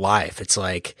work and in life. It's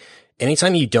like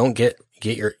anytime you don't get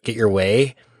your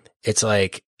way, it's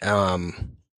like, the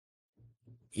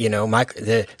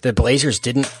Blazers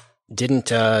didn't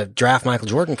draft Michael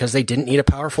Jordan because they didn't need a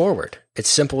power forward. It's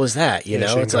simple as that,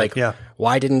 It's like,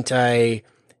 why didn't I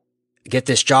get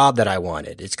this job that I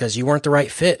wanted? It's because you weren't the right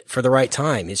fit for the right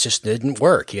time. It just didn't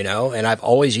work, And I've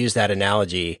always used that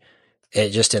analogy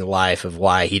just in life of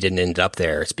why he didn't end up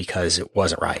there. It's because it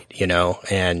wasn't right,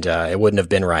 and it wouldn't have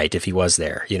been right if he was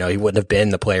there. He wouldn't have been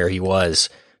the player he was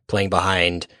playing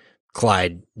behind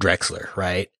Clyde Drexler,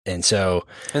 right? And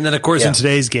then of course in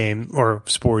today's game or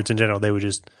sports in general, they would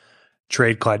just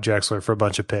trade Clyde Drexler for a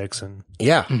bunch of picks and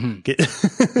Yeah. get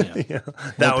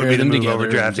that would be the move over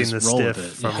drafting the stiff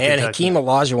from And Kentucky. Hakeem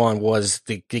Olajuwon was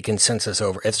the consensus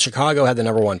over. If Chicago had the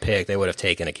number 1 pick, they would have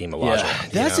taken Hakeem Olajuwon. Yeah,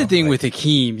 that's the thing with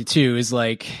Hakeem too. Is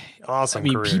like, Awesome I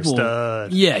mean, career people.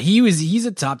 stud. Yeah, he's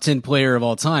a top 10 player of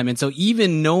all time, and so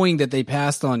even knowing that they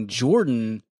passed on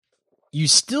Jordan, you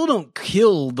still don't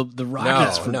kill the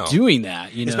Rockets for doing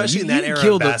that. You know, especially in that era,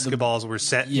 of basketballs where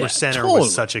center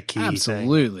was such a key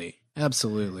thing.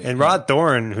 Absolutely. And Rod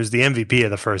Thorne, who's the MVP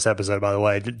of the first episode, by the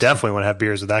way, definitely want to have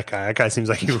beers with that guy. That guy seems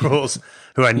like he rules.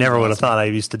 Who I never would have thought. I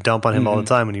used to dump on him all the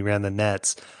time when he ran the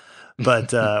Nets.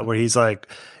 But where he's like,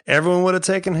 everyone would have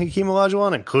taken Hakeem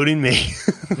Olajuwon, including me.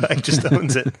 Like, just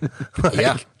owns it.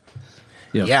 Like,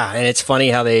 Yeah, and it's funny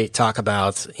how they talk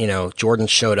about, Jordan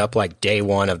showed up like day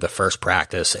 1 of the first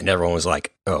practice, and everyone was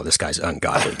like, oh, this guy's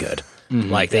ungodly good.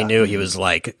 Like, they knew he was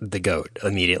like the GOAT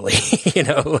immediately.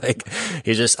 Like,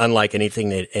 he's just unlike anything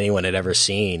that anyone had ever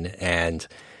seen. And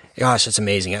gosh, it's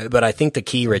amazing. But I think the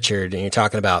key, Richard, and you're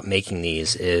talking about making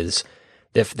these, is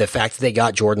the fact that they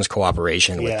got Jordan's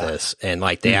cooperation with this, and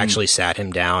like they actually sat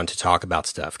him down to talk about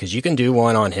stuff. Because you can do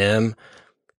one on him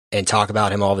and talk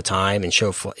about him all the time and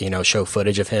show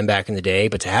footage of him back in the day,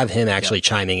 but to have him actually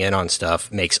chiming in on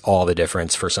stuff makes all the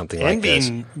difference for something like this.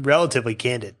 And being relatively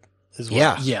candid as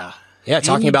well. Yeah,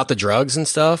 talking about the drugs and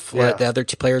stuff, what the other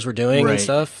 2 players were doing and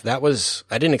stuff. I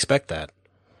didn't expect that.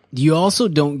 You also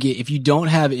don't get, if you don't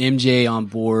have MJ on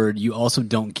board, you also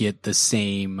don't get the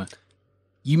same,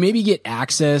 you maybe get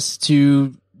access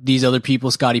to these other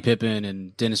people, Scottie Pippen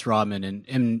and Dennis Rodman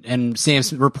and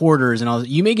Sam's reporters and all that.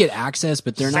 You may get access,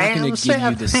 but they're not going to give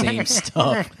you the same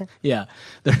stuff. Yeah.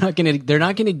 They're not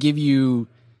going to give you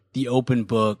the open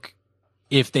book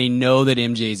if they know that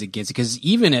MJ is against it. Because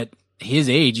even at his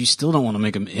age, you still don't want to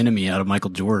make an enemy out of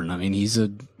Michael Jordan. I mean, he's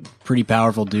a pretty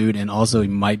powerful dude, and also he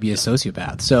might be a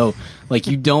sociopath. So, like,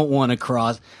 you don't want to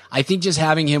cross. I think just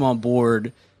having him on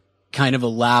board kind of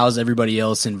allows everybody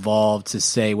else involved to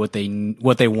say what they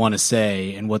want to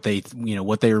say and what they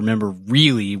remember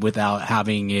really, without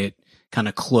having it kind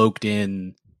of cloaked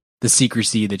in the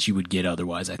secrecy that you would get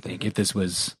otherwise. I think if this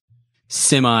was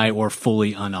semi or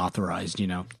fully unauthorized,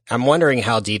 I'm wondering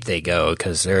how deep they go,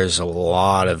 because there's a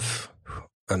lot of,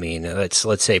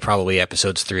 let's say probably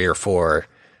episodes 3 or 4.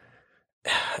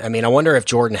 I wonder if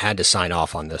Jordan had to sign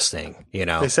off on this thing,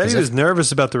 They said he was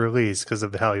nervous about the release because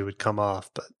of how he would come off,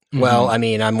 but. Well,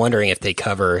 I'm wondering if they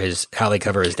cover how they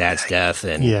cover his dad's death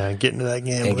and get into that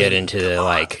game and get into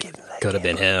could have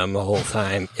been him the whole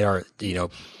time, or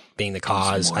being the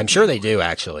cause. I'm sure they do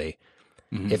actually.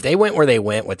 Mm-hmm. If they went where they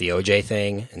went with the OJ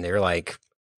thing, and they're like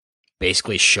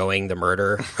basically showing the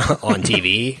murder on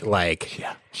TV,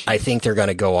 I think they're going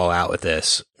to go all out with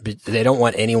this. But they don't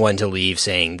want anyone to leave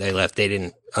saying they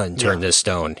didn't unturned this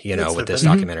stone, with this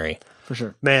documentary. For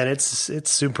sure. Man, it's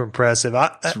super impressive.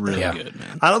 It's really good,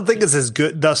 man. I don't think it's as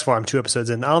good thus far. I'm 2 episodes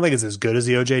in. I don't think it's as good as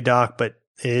the OJ doc, but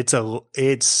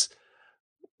it's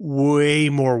way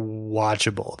more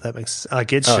watchable. That makes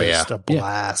it's just a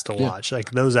blast to watch.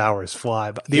 Like, those hours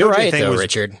fly. But You're right, though,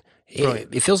 Richard.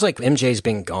 It feels like MJ's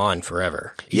been gone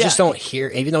forever. You just don't hear,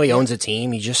 even though he owns a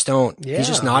team, you just don't. He's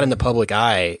just not in the public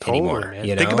eye anymore.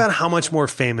 Man. Think about how much more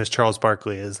famous Charles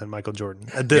Barkley is than Michael Jordan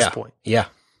at this point. Yeah.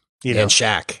 And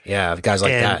Shaq, guys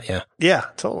like that, yeah,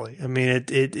 totally. I mean,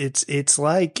 it's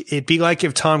like, it'd be like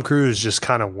if Tom Cruise just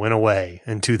kind of went away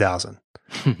in 2000.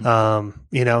 He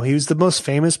was the most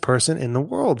famous person in the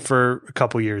world for a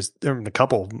couple years,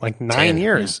 like 9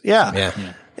 years, yeah.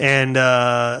 And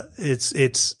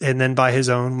it's and then by his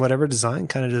own whatever design,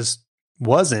 kind of just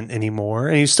wasn't anymore.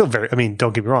 And he's still don't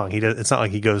get me wrong, it's not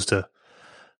like he goes to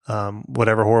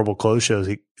whatever horrible clothes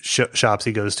shops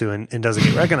he goes to and doesn't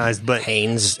get recognized, but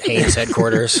Hanes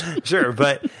headquarters. Sure.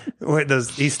 But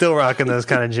he's still rocking those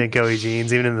kind of Jinko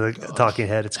jeans, even in the talking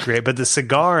head. It's great. But the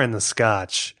cigar and the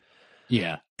scotch.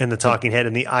 Yeah. And the talking head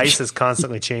and the ice is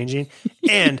constantly changing.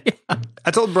 And I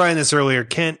told Brian this earlier,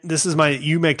 Kent,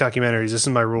 you make documentaries. This is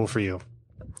my rule for you.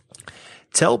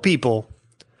 Tell people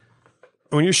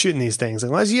when you're shooting these things,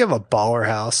 unless you have a baller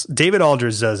house, David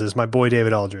Aldridge does this, my boy,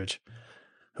 David Aldridge,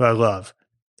 who I love.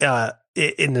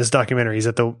 In this documentary, he's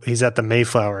at the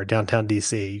Mayflower downtown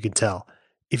DC. You can tell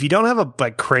if you don't have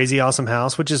a crazy awesome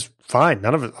house, which is fine.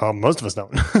 Most of us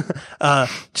don't.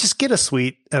 Just get a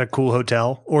suite at a cool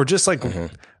hotel, or just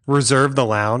reserve the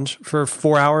lounge for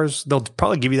 4 hours. They'll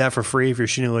probably give you that for free if you're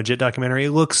shooting a legit documentary.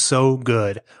 It looks so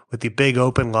good with the big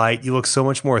open light. You look so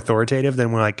much more authoritative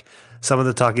than when some of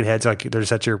the talking heads they're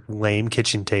just at your lame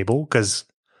kitchen table because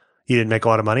you didn't make a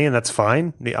lot of money, and that's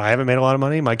fine. I haven't made a lot of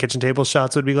money. My kitchen table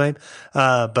shots would be lame.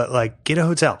 But get a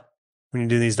hotel. when you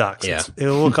do these docs. Yeah. It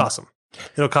will cost them.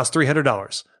 It'll cost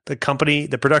 $300. The company,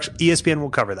 the production, ESPN will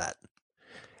cover that.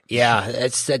 Yeah,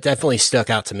 that definitely stuck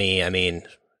out to me. I mean,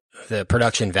 the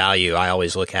production value I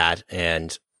always look at,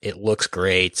 and it looks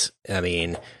great. I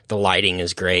mean, the lighting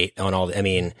is great on all. I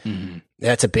mean,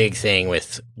 that's a big thing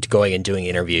with going and doing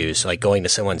interviews, like going to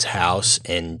someone's house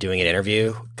and doing an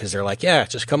interview, because they're like, yeah,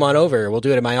 just come on over. We'll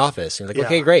do it at my office. And you're like,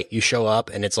 okay, great. You show up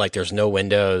and it's like, there's no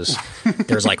windows.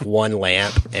 There's like one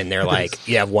lamp, and they're like,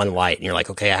 you have one light, and you're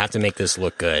like, okay, I have to make this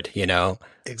look good, you know?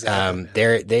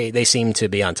 Exactly. They seem to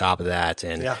be on top of that,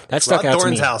 and that stuck Rod out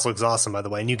Dorn's to me. house looks awesome, by the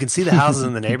way, and you can see the houses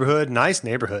in the neighborhood. Nice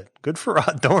neighborhood. Good for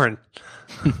Rod Dorn.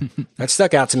 That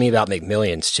stuck out to me about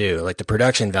McMillions too. Like the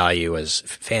production value was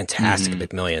fantastic at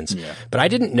McMillions, but I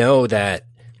didn't know that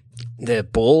the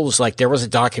Bulls, like there was a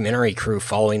documentary crew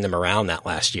following them around that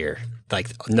last year.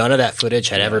 Like none of that footage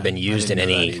had ever been used in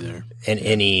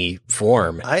any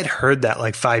form. I had heard that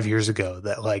like 5 years ago,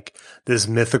 that like this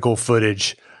mythical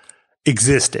footage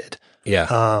existed.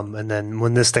 Yeah. And then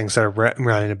when this thing started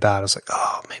running about, I was like,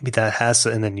 oh, maybe that has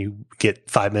to, and then you get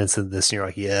 5 minutes of this and you're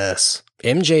like, yes.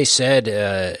 MJ said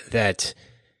that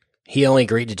he only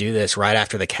agreed to do this right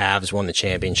after the Cavs won the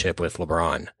championship with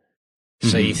LeBron.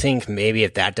 So you think maybe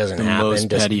if that doesn't happen, most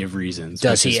petty of reasons,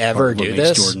 does he ever do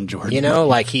this? Jordan, you know,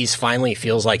 like he's finally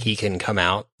feels like he can come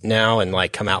out now and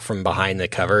like come out from behind the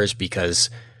covers, because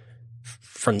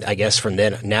from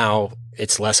then now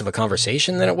it's less of a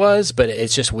conversation than it was, but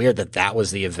it's just weird that was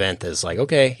the event that's like,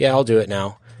 okay, yeah, I'll do it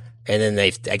now. And then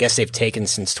they've taken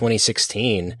since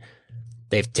 2016,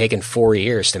 they've taken 4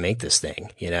 years to make this thing,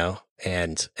 you know?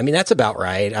 And I mean, that's about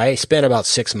right. I spent about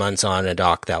 6 months on a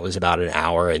doc that was about an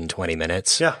hour and 20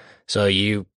 minutes. Yeah. So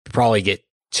you probably get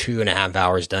 2.5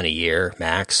 hours done a year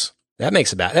max. That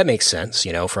makes sense,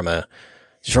 you know, from a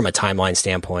timeline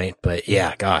standpoint. But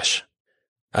yeah, gosh,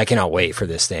 I cannot wait for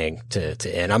this thing to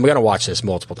end. I'm going to watch this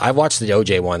multiple. I've watched the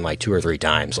OJ one like 2 or 3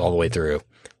 times all the way through.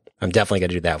 I'm definitely going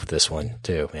to do that with this one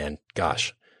too, man.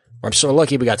 Gosh, I'm so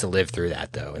lucky we got to live through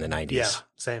that though in the 90s. Yeah,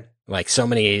 same. Like so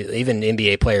many, even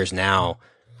NBA players now,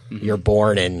 you're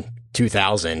born in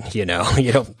 2000, you know,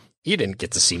 you didn't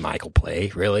get to see Michael play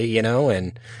really, you know?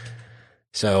 And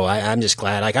so I'm just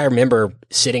glad. Like I remember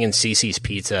sitting in CC's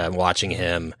Pizza and watching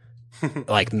him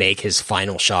like make his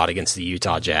final shot against the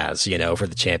Utah Jazz, you know, for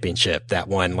the championship, that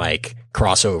one like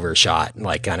crossover shot,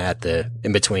 like kind of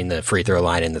in between the free throw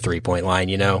line and the 3-point line,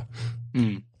 you know?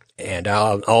 And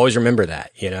I'll always remember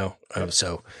that, you know?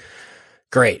 So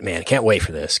great, man. Can't wait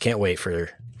for this. Can't wait for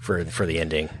the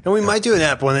ending. And we might do an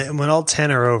app when all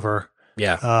 10 are over.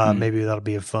 Yeah. Maybe that'll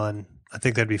be I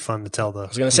think that'd be fun to tell I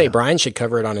was going to say, Brian should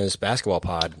cover it on his basketball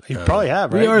pod. You probably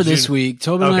have, right? We are this week.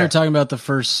 Toby and I are talking about the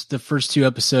first 2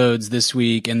 episodes this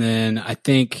week. And then I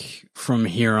think from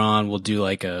here on, we'll do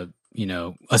like a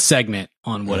segment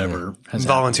on whatever has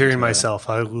volunteering happened. myself.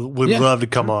 I would love to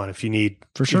come on if you need,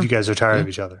 for sure. If you guys are tired of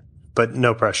each other, but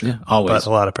no pressure. Yeah, always. But a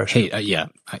lot of pressure.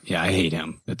 I hate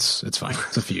him. It's fine.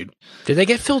 It's a feud. Did they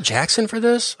get Phil Jackson for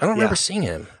this? I don't remember seeing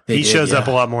him. He shows up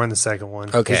a lot more in the second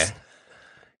one. Okay.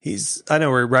 I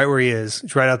know right where he is.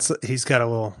 He's right outside. He's got a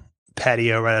little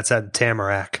patio right outside the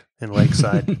Tamarack in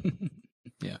Lakeside.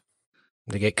 Yeah.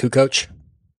 They get Kukoc?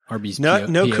 Arby's no POD,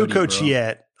 Kukoc bro.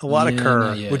 yet. A lot of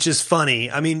Kerr, which is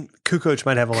funny. I mean, Kukoc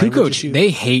might have a language issue.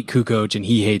 They hate Kukoc and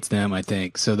he hates them, I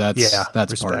think. So that's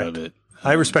respect. part of it.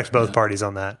 I respect both parties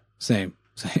on that. Same.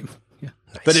 Yeah. Nice.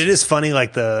 But it is funny,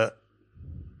 like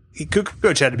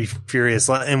Kukoc had to be furious,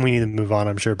 and we need to move on,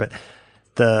 I'm sure. But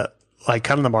the like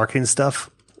kind of the marketing stuff,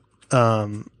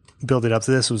 building up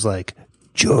to this was like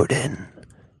Jordan,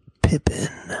 Pippen,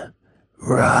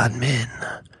 Rodman,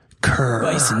 Kerr.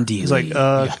 Bison Dealey. It's like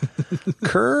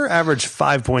Kerr averaged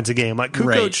 5 points a game. Like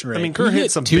Kukoc, right. I mean, Kerr He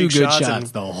hit some 2 big good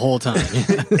shots the whole time,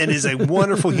 and is a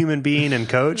wonderful human being and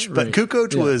coach. But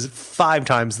Kukoc was 5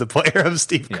 times the player of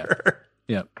Steve Kerr.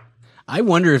 Yep. I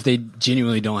wonder if they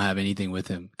genuinely don't have anything with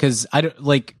him, because I don't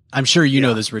like. I'm sure you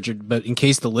know this, Richard, but in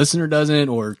case the listener doesn't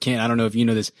or can't, I don't know if you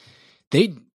know this.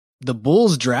 The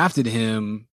Bulls drafted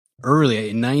him early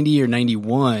in 90 or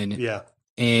 91. Yeah.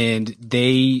 And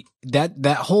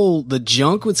that whole, the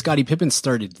junk with Scottie Pippen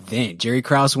started then. Jerry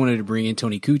Krause wanted to bring in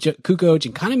Tony Kukoc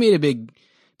and kind of made a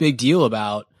big deal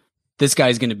about this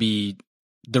guy's going to be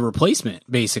the replacement,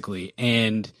 basically.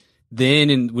 And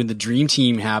then when the Dream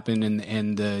Team happened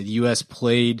and the U.S.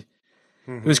 played,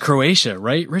 it was Croatia,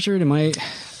 right, Richard?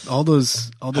 All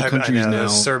the countries I know, now.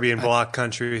 those Serbian bloc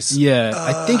countries. Yeah,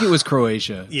 I think it was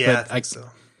Croatia. Yeah, but I think so.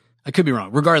 I could be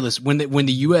wrong. Regardless, when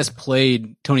the U.S.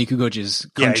 played Tony Kukoc's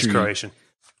country, he's Croatian.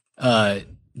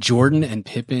 Jordan and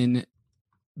Pippen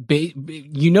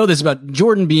you know this about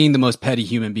Jordan being the most petty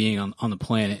human being on the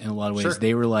planet in a lot of ways. Sure.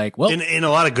 They were like, well, in a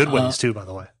lot of good ways too, by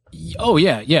the way. oh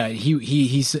yeah.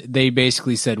 They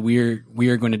basically said we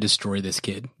are going to destroy this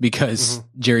kid because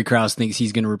Jerry Krause thinks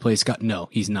he's going to replace Scott. No,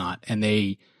 he's not. And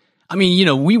we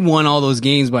won all those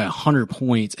games by 100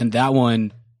 points, and that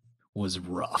one was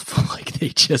rough. Like they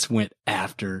just went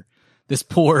after this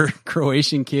poor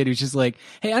Croatian kid who's just like,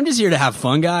 hey, I'm just here to have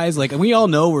fun, guys. Like, we all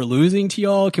know we're losing to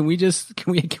y'all. Can we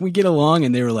get along?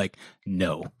 And they were like,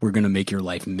 no, we're going to make your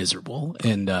life miserable.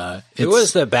 And, who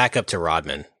was the backup to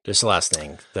Rodman? Just the last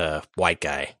thing, the white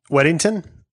guy. Weddington?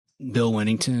 Bill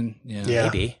Wennington. Yeah.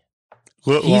 Maybe.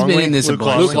 He's been in this a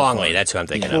bunch. Luke Longley, that's who I'm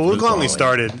thinking of. Well, Luke Longley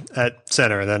started at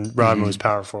center, and then Rodman was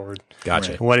power forward.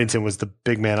 Gotcha. And Weddington was the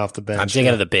big man off the bench. I'm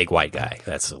thinking of the big white guy.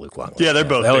 That's Luke Longley. Yeah, they're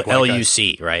both big white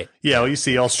LUC, right? Yeah,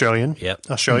 LUC, Australian.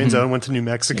 Yep. Australian zone, went to New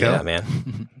Mexico. Yeah,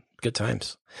 man. Good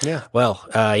times. Yeah. Well,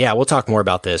 we'll talk more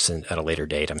about this at a later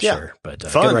date, I'm sure. But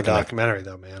fun documentary,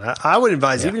 though, man. I would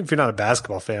advise, even if you're not a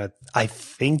basketball fan, I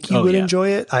think you would enjoy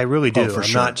it. I really do.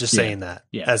 I'm not just saying that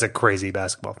as a crazy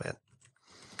basketball fan.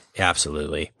 Yeah,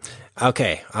 absolutely.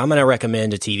 Okay, I'm going to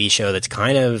recommend a TV show that's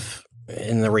kind of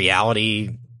in the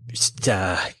reality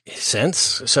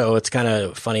sense. So it's kind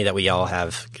of funny that we all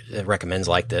have recommends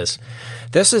like this.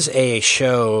 This is a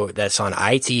show that's on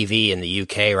ITV in the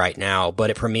UK right now, but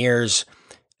it premieres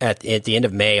at the end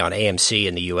of May on AMC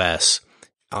in the US.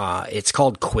 It's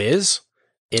called Quiz.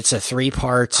 It's a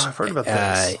 3-part. I've heard about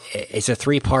this. It's a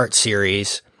 3-part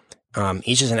series.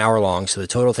 Each is an hour long, so the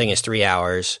total thing is 3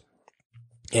 hours.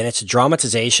 And it's a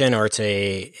dramatization, or it's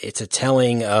a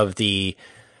telling of the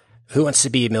Who Wants to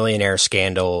Be a Millionaire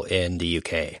scandal in the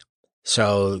UK.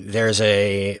 So there was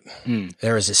a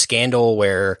scandal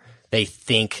where they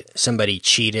think somebody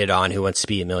cheated on Who Wants to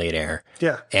Be a Millionaire,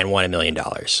 and won $1 million.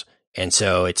 And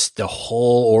so it's the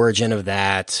whole origin of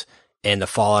that and the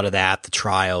fallout of that, the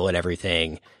trial and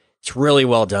everything. It's really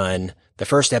well done. The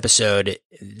first episode,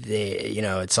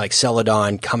 it's like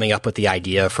Celadon coming up with the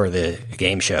idea for the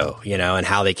game show, and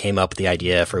how they came up with the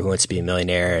idea for Who Wants to Be a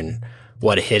Millionaire and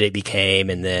what a hit it became.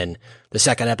 And then the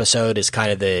second episode is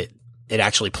kind of it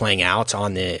actually playing out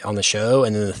on the show.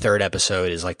 And then the third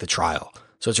episode is like the trial.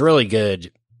 So it's really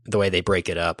good the way they break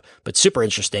it up, but super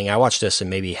interesting. I watched this in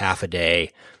maybe half a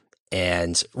day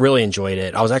and really enjoyed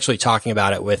it. I was actually talking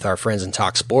about it with our friends in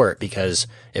Talk Sport because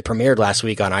it premiered last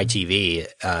week on ITV.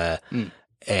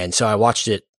 And so I watched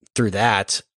it through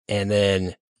that and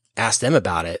then asked them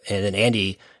about it. And then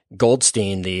Andy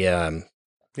Goldstein, the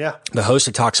host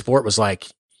of Talk Sport, was like,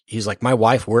 he's like, my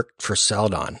wife worked for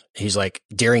Celadon. He's like,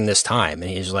 during this time.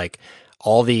 And he's like,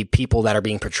 all the people that are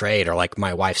being portrayed are like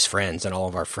my wife's friends and all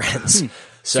of our friends.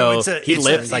 So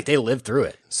they lived through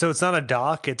it. So it's not a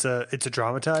doc; it's a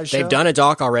dramatized show. They've done a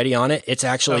doc already on it. It's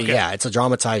actually it's a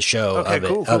dramatized show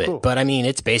of it. But I mean,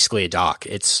 it's basically a doc.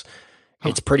 It's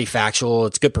pretty factual.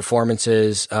 It's good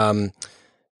performances.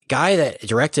 Guy that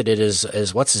directed it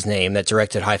is what's his name that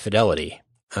directed High Fidelity.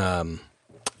 Stephen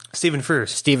Frears.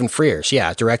 Stephen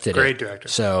Frears, directed it. Great director.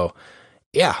 So.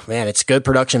 Yeah, man, it's good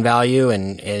production value,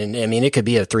 and I mean, it could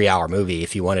be a 3-hour movie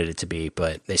if you wanted it to be,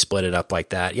 but they split it up like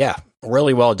that. Yeah,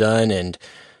 really well done, and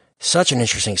such an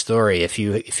interesting story. If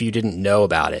you didn't know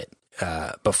about it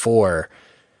before,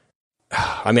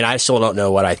 I mean, I still don't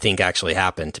know what I think actually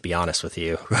happened, to be honest with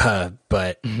you,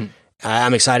 but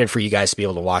I'm excited for you guys to be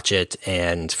able to watch it,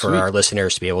 and for our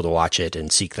listeners to be able to watch it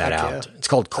and seek that out. Yeah. It's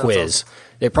called Quiz. Awesome.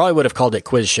 They probably would have called it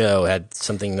Quiz Show had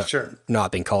something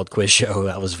not been called Quiz Show.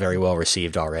 That was very well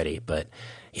received already. But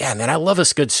yeah, man, I love a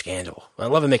good scandal. I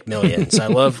love a McMillions. I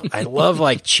love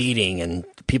like cheating and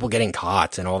people getting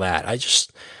caught and all that.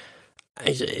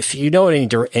 If you know any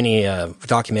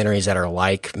documentaries that are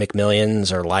like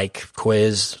McMillions or like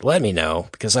Quiz, let me know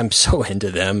because I'm so into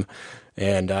them.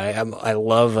 And I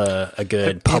love a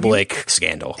good public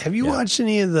scandal. Have you watched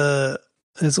any of the?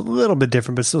 It's a little bit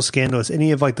different, but still scandalous.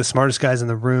 Any of like the Smartest Guys in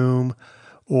the Room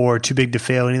or Too Big to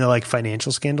Fail? Any of the like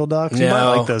financial scandal docs? No, you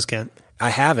might like those, Kent. I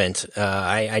haven't.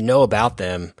 I know about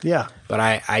them. Yeah, but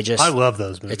I love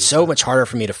those movies. It's so much harder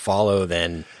for me to follow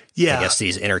than I guess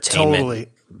these entertainment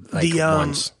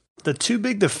ones. The Too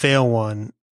Big to Fail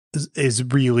one is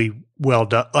really well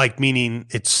done. Like meaning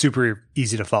it's super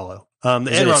easy to follow.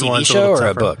 Is it a TV show or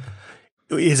a book?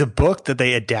 Is a book that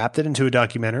they adapted into a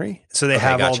documentary. So they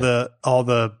have all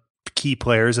the key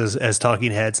players as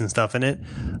talking heads and stuff in it.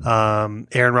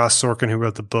 Aaron Ross Sorkin, who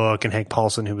wrote the book, and Hank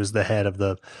Paulson, who was the head of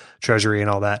the Treasury and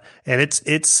all that. And it's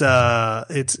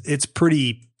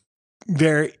pretty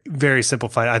very, very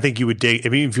simplified. I think you would dig. I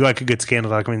mean, if you like a good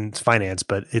scandal document, it's finance,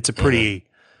 but it's a pretty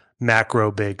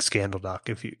macro big scandal doc.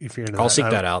 If you're into I'll that. seek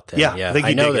that out then. Yeah,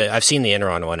 I know that I've seen the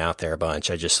Enron one out there a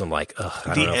bunch. I just am like, ugh,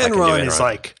 I don't know if I can do Enron is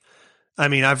like, I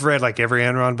mean, I've read like every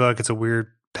Enron book. It's a weird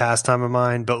pastime of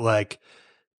mine, but like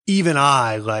even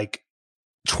I like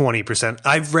 20%.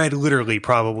 I've read literally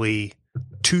probably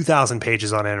 2,000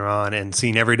 pages on Enron and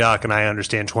seen every doc, and I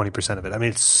understand 20% of it. I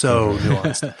mean, it's so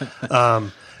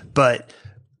nuanced.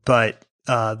 But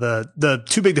the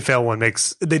Too Big to Fail one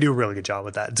they do a really good job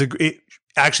with that.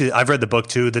 Actually, I've read the book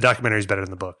too. The documentary is better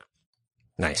than the book.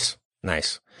 Nice.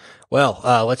 Well,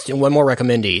 let's do one more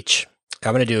recommend each.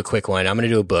 I'm going to do a quick one. I'm going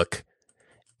to do a book,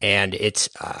 and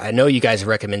I know you guys have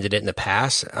recommended it in the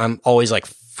past. I'm always like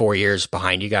 4 years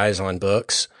behind you guys on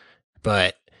books,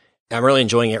 but I'm really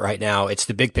enjoying it right now. It's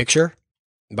The Big Picture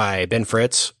by Ben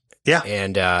Fritz. Yeah.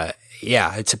 And,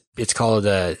 it's called,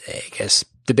 I guess,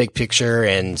 The Big Picture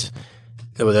and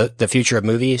the Future of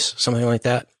Movies, something like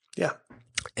that. Yeah.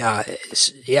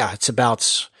 It's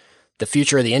about the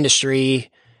future of the industry,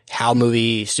 how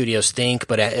movie studios think,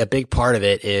 but a big part of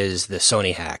it is the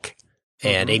Sony hack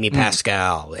and Amy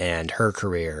Pascal and her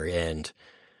career and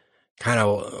kind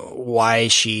of why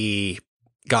she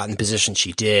got in the position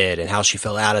she did and how she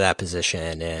fell out of that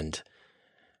position and,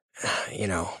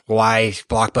 why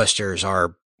blockbusters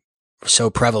are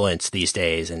so prevalent these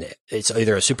days, and it's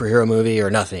either a superhero movie or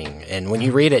nothing. And when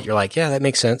you read it, you're like, yeah, that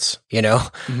makes sense,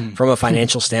 from a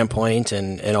financial standpoint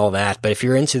and all that. But if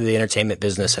you're into the entertainment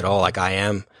business at all, like I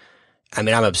am, I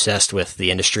mean, I'm obsessed with the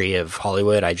industry of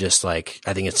Hollywood. I think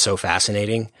it's so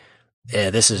fascinating.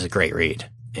 This is a great read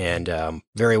and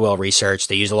very well researched.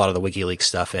 They use a lot of the WikiLeaks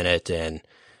stuff in it. And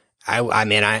I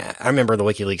remember the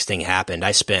WikiLeaks thing happened.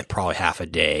 I spent probably half a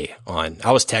day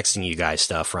I was texting you guys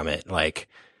stuff from it, like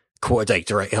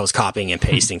direct, I was copying and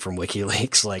pasting from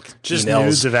WikiLeaks, like just emails.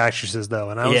 Nudes of actresses though.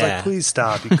 And I was like, please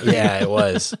stop. Yeah, it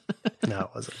was. No, it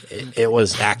wasn't. It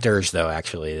was actors though,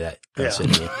 actually, that I was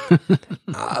sending you.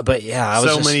 But yeah, I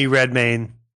was many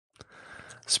Redmayne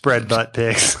spread butt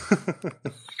pics.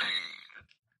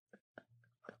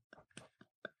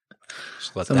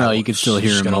 Somehow you could still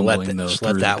hear him mumbling though. Just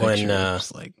let that one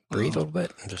breathe a little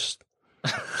bit. Just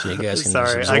so you guys can.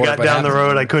 Sorry, I got down the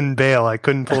road. I couldn't bail. I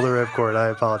couldn't pull the ripcord. I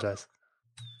apologize.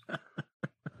 I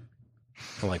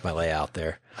like my layout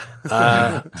there.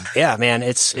 Yeah, man,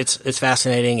 it's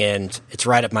fascinating and it's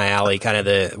right up my alley. Kind of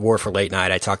the War for Late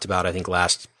Night I talked about, I think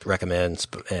last recommends,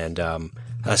 and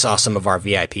I saw some of our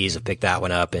VIPs have picked that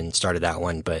one up and started that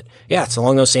one. But yeah, it's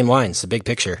along those same lines. The Big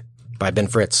Picture by Ben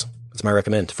Fritz. That's my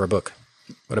recommend for a book.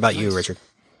 What about you, Richard?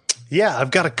 Yeah,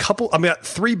 I've got I've got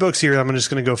 3 books here. I'm just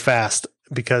going to go fast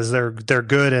because they're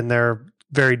good and they're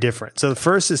very different. So the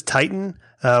first is Titan,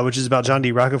 which is about John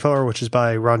D. Rockefeller, which is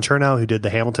by Ron Chernow, who did the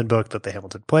Hamilton book that the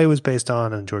Hamilton play was based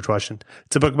on, and George Washington.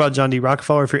 It's a book about John D.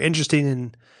 Rockefeller. If you're interested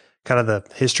in kind of the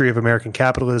history of American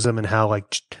capitalism and how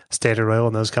like Standard Oil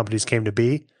and those companies came to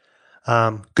be,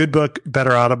 good book,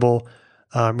 better Audible.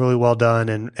 Really well done.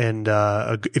 And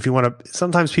if you want to,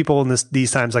 sometimes people in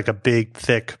these times like a big,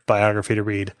 thick biography to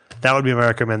read. That would be my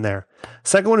recommend there.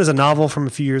 Second one is a novel from a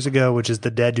few years ago, which is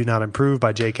The Dead Do Not Improve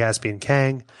by J. Caspian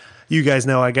Kang. You guys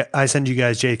know I send you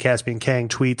guys J. Caspian Kang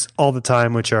tweets all the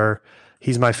time,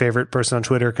 he's my favorite person on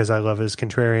Twitter because I love his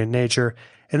contrarian nature.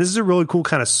 And this is a really cool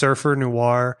kind of surfer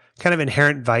noir, kind of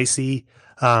inherent vicey,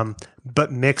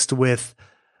 but mixed with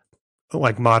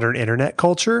like modern internet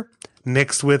culture,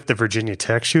 mixed with the Virginia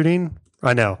Tech shooting.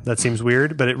 I know that seems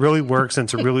weird, but it really works. And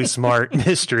it's a really smart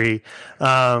mystery. 2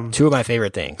 of my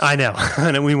favorite things. I know,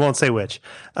 and we won't say which.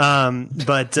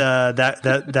 But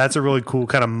that's a really cool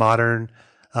kind of modern,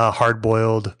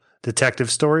 hard-boiled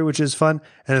detective story, which is fun.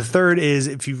 And the third is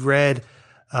if you've read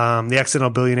The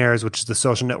Accidental Billionaires, which is The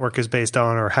Social Network is based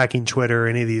on, or Hacking Twitter,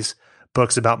 any of these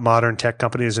books about modern tech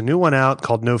companies. There's a new one out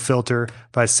called No Filter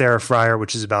by Sarah Fryer,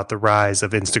 which is about the rise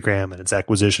of Instagram and its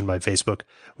acquisition by Facebook,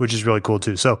 which is really cool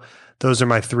too. So those are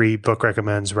my 3 book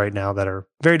recommends right now that are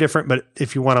very different. But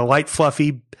if you want a light,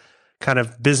 fluffy kind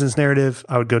of business narrative,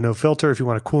 I would go No Filter. If you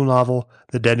want a cool novel,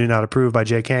 The Dead Do Not Approve by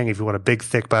Jay Kang. If you want a big,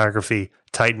 thick biography,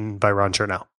 Titan by Ron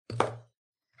Chernow.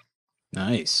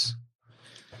 Nice.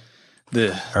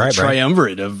 The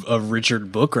triumvirate of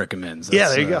Richard book recommends. Yeah,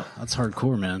 there you go. That's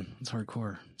hardcore, man. That's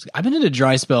hardcore. I've been in a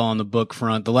dry spell on the book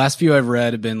front. The last few I've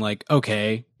read have been like,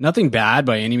 okay, nothing bad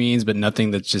by any means, but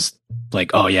nothing that's just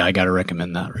like, oh yeah, I got to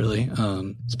recommend that really.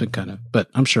 It's been kind of, but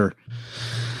I'm sure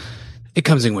it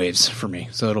comes in waves for me,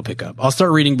 so it'll pick up. I'll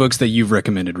start reading books that you've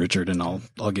recommended, Richard, and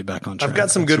I'll get back on track. I've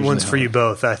got some good ones for you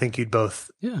both. I think you'd both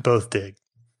dig.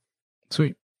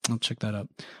 Sweet. I'll check that up.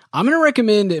 I'm going to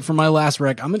recommend it for my last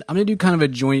rec. I'm going to do kind of a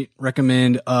joint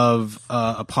recommend of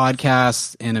a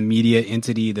podcast and a media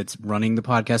entity that's running the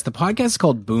podcast. The podcast is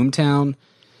called Boomtown.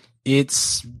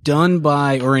 It's done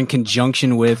by or in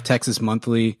conjunction with Texas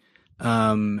Monthly.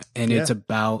 And it's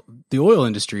about the oil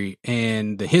industry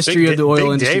and the history of the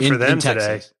oil industry day for them in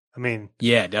Texas. Today. I mean,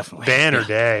 yeah, definitely. Banner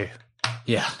day.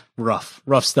 Yeah, rough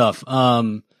stuff.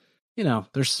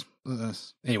 There's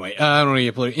anyway. I don't want to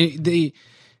get political.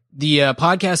 The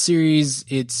podcast series.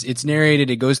 It's narrated.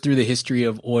 It goes through the history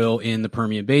of oil in the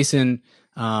Permian Basin.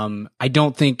 I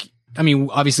don't think. I mean,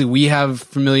 obviously we have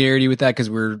familiarity with that because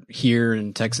we're here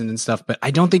in Texas and stuff. But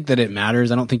I don't think that it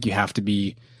matters. I don't think you have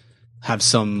to have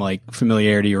some like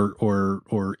familiarity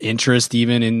or interest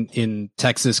even in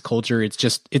Texas culture.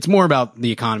 It's more about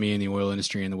the economy and the oil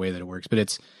industry and the way that it works, but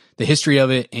it's the history of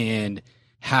it and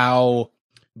how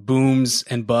booms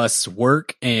and busts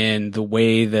work and the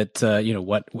way that,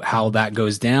 how that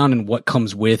goes down and what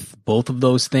comes with both of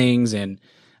those things. And,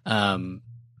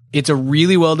 it's a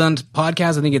really well done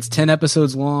podcast. I think it's 10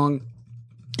 episodes long.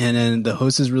 And then the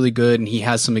host is really good, and he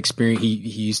has some experience. He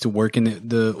used to work in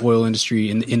the oil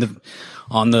industry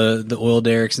on the oil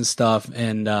derricks and stuff,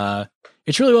 and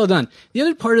it's really well done. The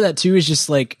other part of that too is just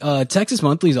like Texas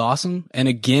Monthly is awesome. And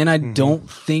again, I don't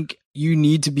think you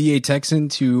need to be a Texan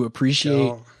to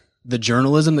appreciate the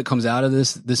journalism that comes out of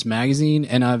this magazine.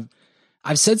 And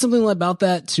I've said something about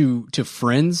that to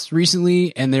friends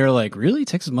recently, and they're like, "Really,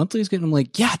 Texas Monthly is good?" I'm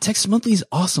like, "Yeah, Texas Monthly is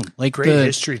awesome. Like great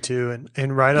history too,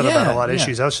 and write out about a lot of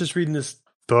issues." I was just reading this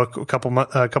book a couple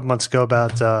months ago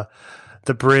about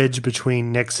the bridge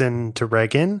between Nixon to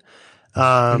Reagan.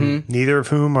 Neither of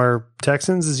whom are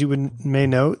Texans, as you may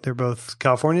note. They're both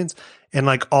Californians, and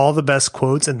like all the best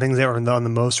quotes and things that were on the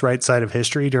most right side of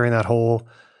history during that whole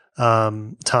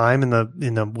time in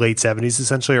the late 70s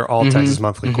essentially are all Texas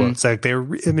Monthly quotes. Like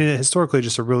historically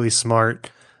just a really smart,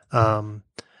 kind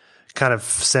of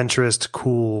centrist,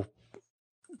 cool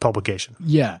publication.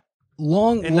 Yeah.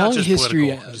 Long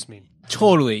history.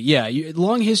 Totally. Yeah.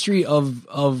 Long history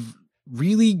of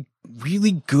really,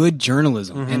 really good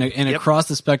journalism and across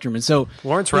the spectrum. And so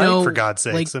Lawrence Wright, for God's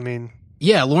sakes.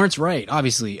 Yeah, Lawrence Wright,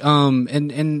 obviously.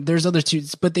 And there's other two,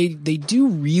 but they do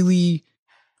really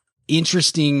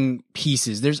interesting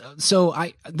pieces. This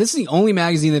is the only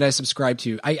magazine that I subscribe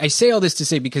to. I say all this to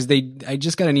say because I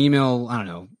just got an email, I don't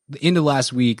know, the end of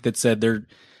last week that said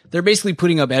they're basically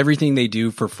putting up everything they do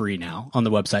for free now on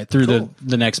the website through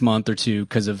the next month or two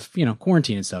because of,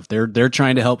 quarantine and stuff. They're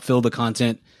trying to help fill the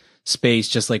content space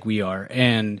just like we are.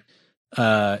 And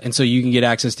so you can get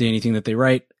access to anything that they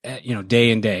write,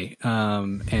 day and day.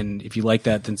 And if you like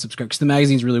that, then subscribe, because the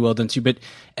magazine's really well done too. But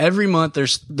every month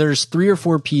there's 3 or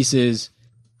 4 pieces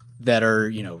that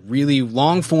are, really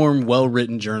long form, well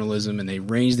written journalism, and they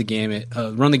run the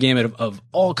gamut of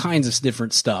all kinds of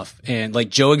different stuff. And like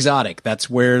Joe Exotic, that's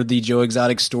where the Joe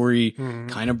Exotic story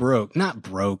kind of not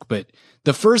broke, but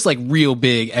the first like real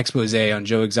big expose on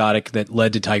Joe Exotic that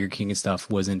led to Tiger King and stuff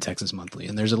was in Texas Monthly.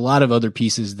 And there's a lot of other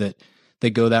pieces that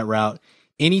go that route.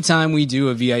 Anytime we do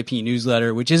a VIP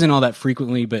newsletter, which isn't all that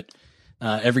frequently, but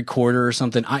every quarter or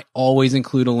something, I always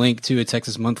include a link to a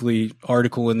Texas Monthly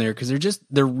article in there because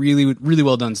they're really, really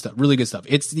well done stuff, really good stuff.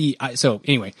 So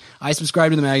anyway, I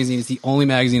subscribe to the magazine. It's the only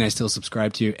magazine I still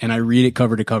subscribe to, and I read it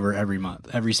cover to cover every month,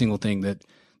 every single thing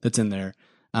that's in there.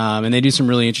 And they do some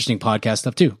really interesting podcast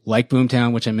stuff too, like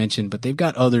Boomtown, which I mentioned, but they've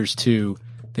got others too.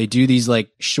 They do these like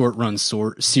short run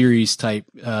series type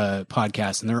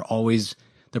podcasts, and they're always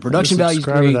the production value is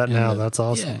great. That now, that's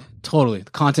awesome. Yeah, totally.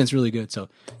 The content's really good, so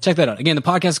check that out. Again, the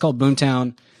podcast is called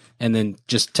Boomtown, and then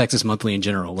just Texas Monthly in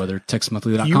general, whether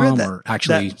TexasMonthly.com or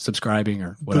actually subscribing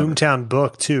or whatever. Boomtown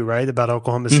book too, right? About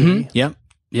Oklahoma City.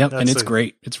 Yep, and it's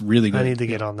great. It's really good. I need to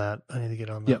get on that.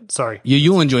 Yep. Sorry.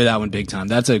 You'll enjoy that one big time.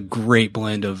 That's a great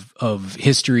blend of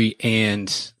history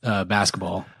and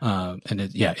basketball. And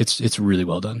it's really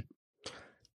well done.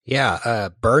 Yeah,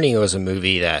 Bernie was a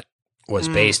movie that was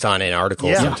based on an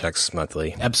article from Texas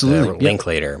Monthly. Absolutely. The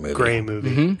Linklater movie. Great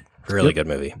movie. Really good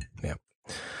movie. Yeah.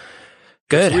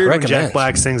 Good. It's weird when Jack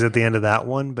Black sings at the end of that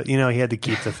one, but he had to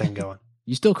keep the thing going.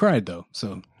 You still cried though,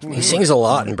 so he sings a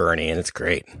lot in Bernie, and it's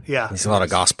great. Yeah, he's a lot of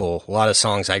gospel, a lot of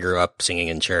songs I grew up singing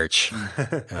in church.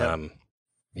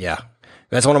 Yeah,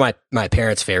 that's one of my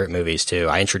parents' favorite movies too.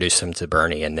 I introduced them to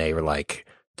Bernie, and they were like,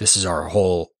 "This is our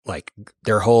whole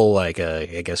their whole I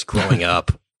guess growing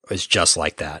up was just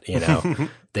like that."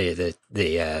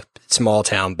 The small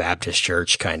town Baptist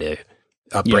church kind of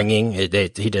upbringing. Yeah.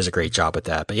 He does a great job with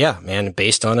that. But yeah, man,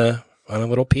 based on a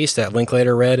little piece that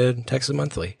Linklater read in Texas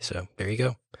Monthly. So there you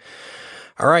go.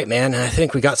 All right, man. I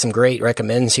think we got some great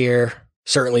recommends here.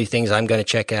 certainly things I'm going to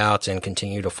check out and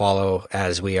continue to follow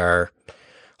as we are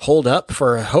holed up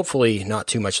for hopefully not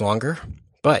too much longer.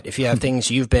 But if you have things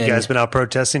you've been... You guys been out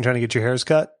protesting, trying to get your hairs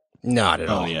cut? Not at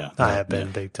all. Oh yeah, I have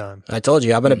been big time. I told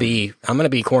you I'm going to be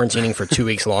quarantining for 2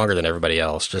 weeks longer than everybody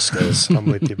else, just because I'm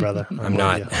with you, brother. I'm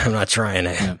not trying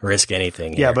to risk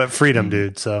anything here. Yeah, but freedom,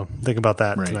 dude. So think about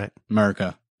that tonight.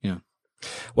 America. Yeah.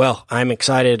 Well, I'm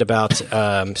excited about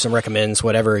some recommends,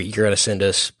 whatever you're going to send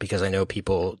us, because I know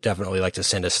people definitely like to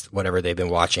send us whatever they've been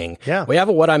watching. Yeah, we have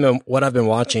a what I've been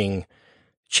watching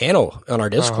channel on our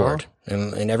Discord,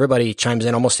 and everybody chimes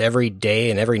in almost every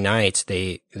day and every night.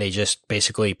 They just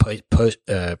basically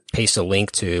paste a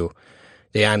link to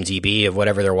the IMDb of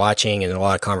whatever they're watching, and a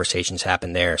lot of conversations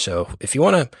happen there. So if you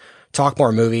want to talk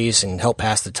more movies and help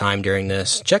pass the time during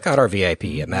this, check out our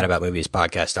VIP at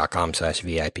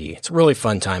madaboutmoviespodcast.com/VIP. It's a really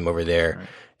fun time over there. Right.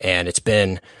 And it's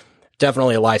been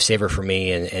definitely a lifesaver for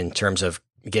me in terms of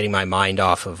getting my mind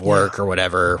off of work or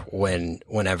whatever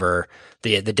whenever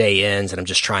the day ends and I'm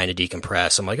just trying to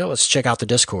decompress. I'm like, oh, let's check out the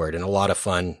Discord, and a lot of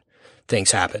fun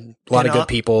things happen. A lot of good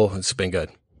people. It's been good.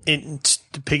 And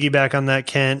to piggyback on that,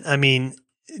 Ken, I mean,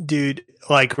 dude,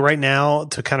 like right now,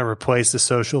 to kind of replace the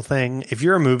social thing, if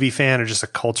you're a movie fan or just a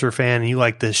culture fan and you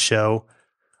like this show,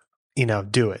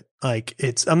 do it. Like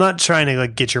I'm not trying to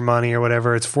like get your money or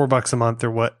whatever. It's $4 a month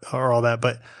or all that,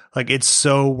 but like it's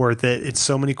so worth it. It's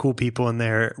so many cool people in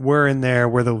there. We're in there.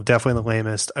 We're definitely the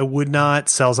lamest. I would not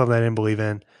sell something I didn't believe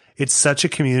in. It's such a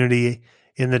community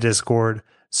in the Discord.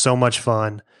 So much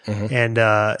fun.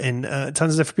 Mm-hmm. And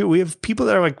tons of different people. We have people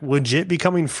that are like legit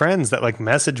becoming friends that like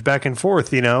message back and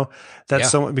forth, that's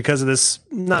so because of this,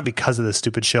 not because of this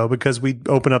stupid show, because we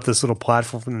open up this little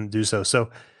platform for them to do so. So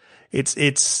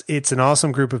it's an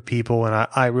awesome group of people, and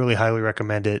I really highly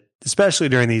recommend it, especially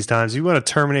during these times. If you want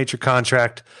to terminate your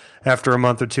contract after a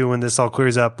month or two when this all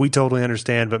clears up, we totally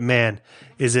understand. But man,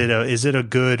 is it a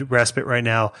good respite right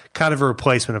now? Kind of a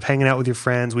replacement of hanging out with your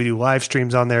friends. We do live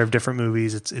streams on there of different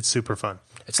movies. It's super fun.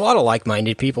 It's a lot of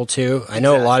like-minded people too. I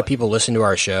know a lot of people listen to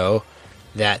our show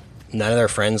that none of their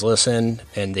friends listen,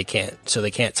 and they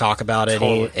can't talk about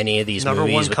any of these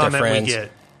movies with their friends.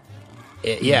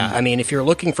 We get. I mean, if you're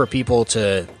looking for people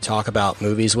to talk about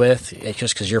movies with, it's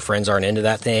just because your friends aren't into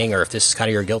that thing, or if this is kind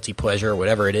of your guilty pleasure or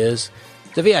whatever it is,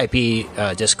 the VIP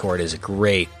Discord is a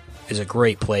great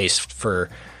place for,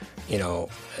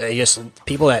 just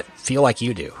people that feel like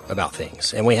you do about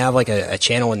things. And we have like a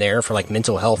channel in there for like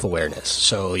mental health awareness.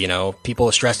 So, people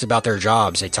are stressed about their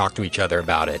jobs, they talk to each other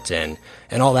about it and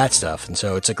all that stuff. And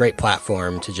so it's a great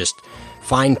platform to just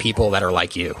find people that are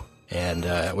like you. And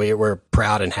we're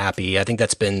proud and happy. I think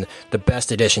that's been the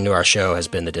best addition to our show, has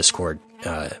been the Discord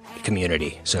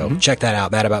community. So check that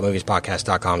out,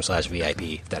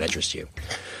 madaboutmoviespodcast.com/VIP, if that interests you.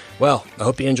 Well, I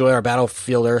hope you enjoy our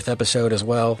Battlefield Earth episode as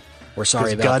well. We're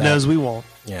sorry about that. God knows we won't.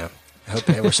 Yeah, I hope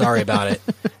we're sorry about it.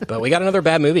 But we got another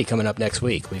bad movie coming up next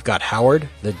week. We've got Howard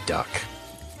the Duck.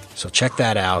 So check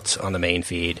that out on the main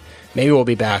feed. Maybe we'll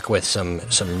be back with some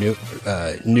new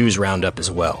news roundup as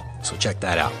well. So check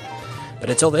that out. But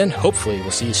until then, hopefully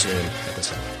we'll see you soon at the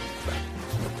site.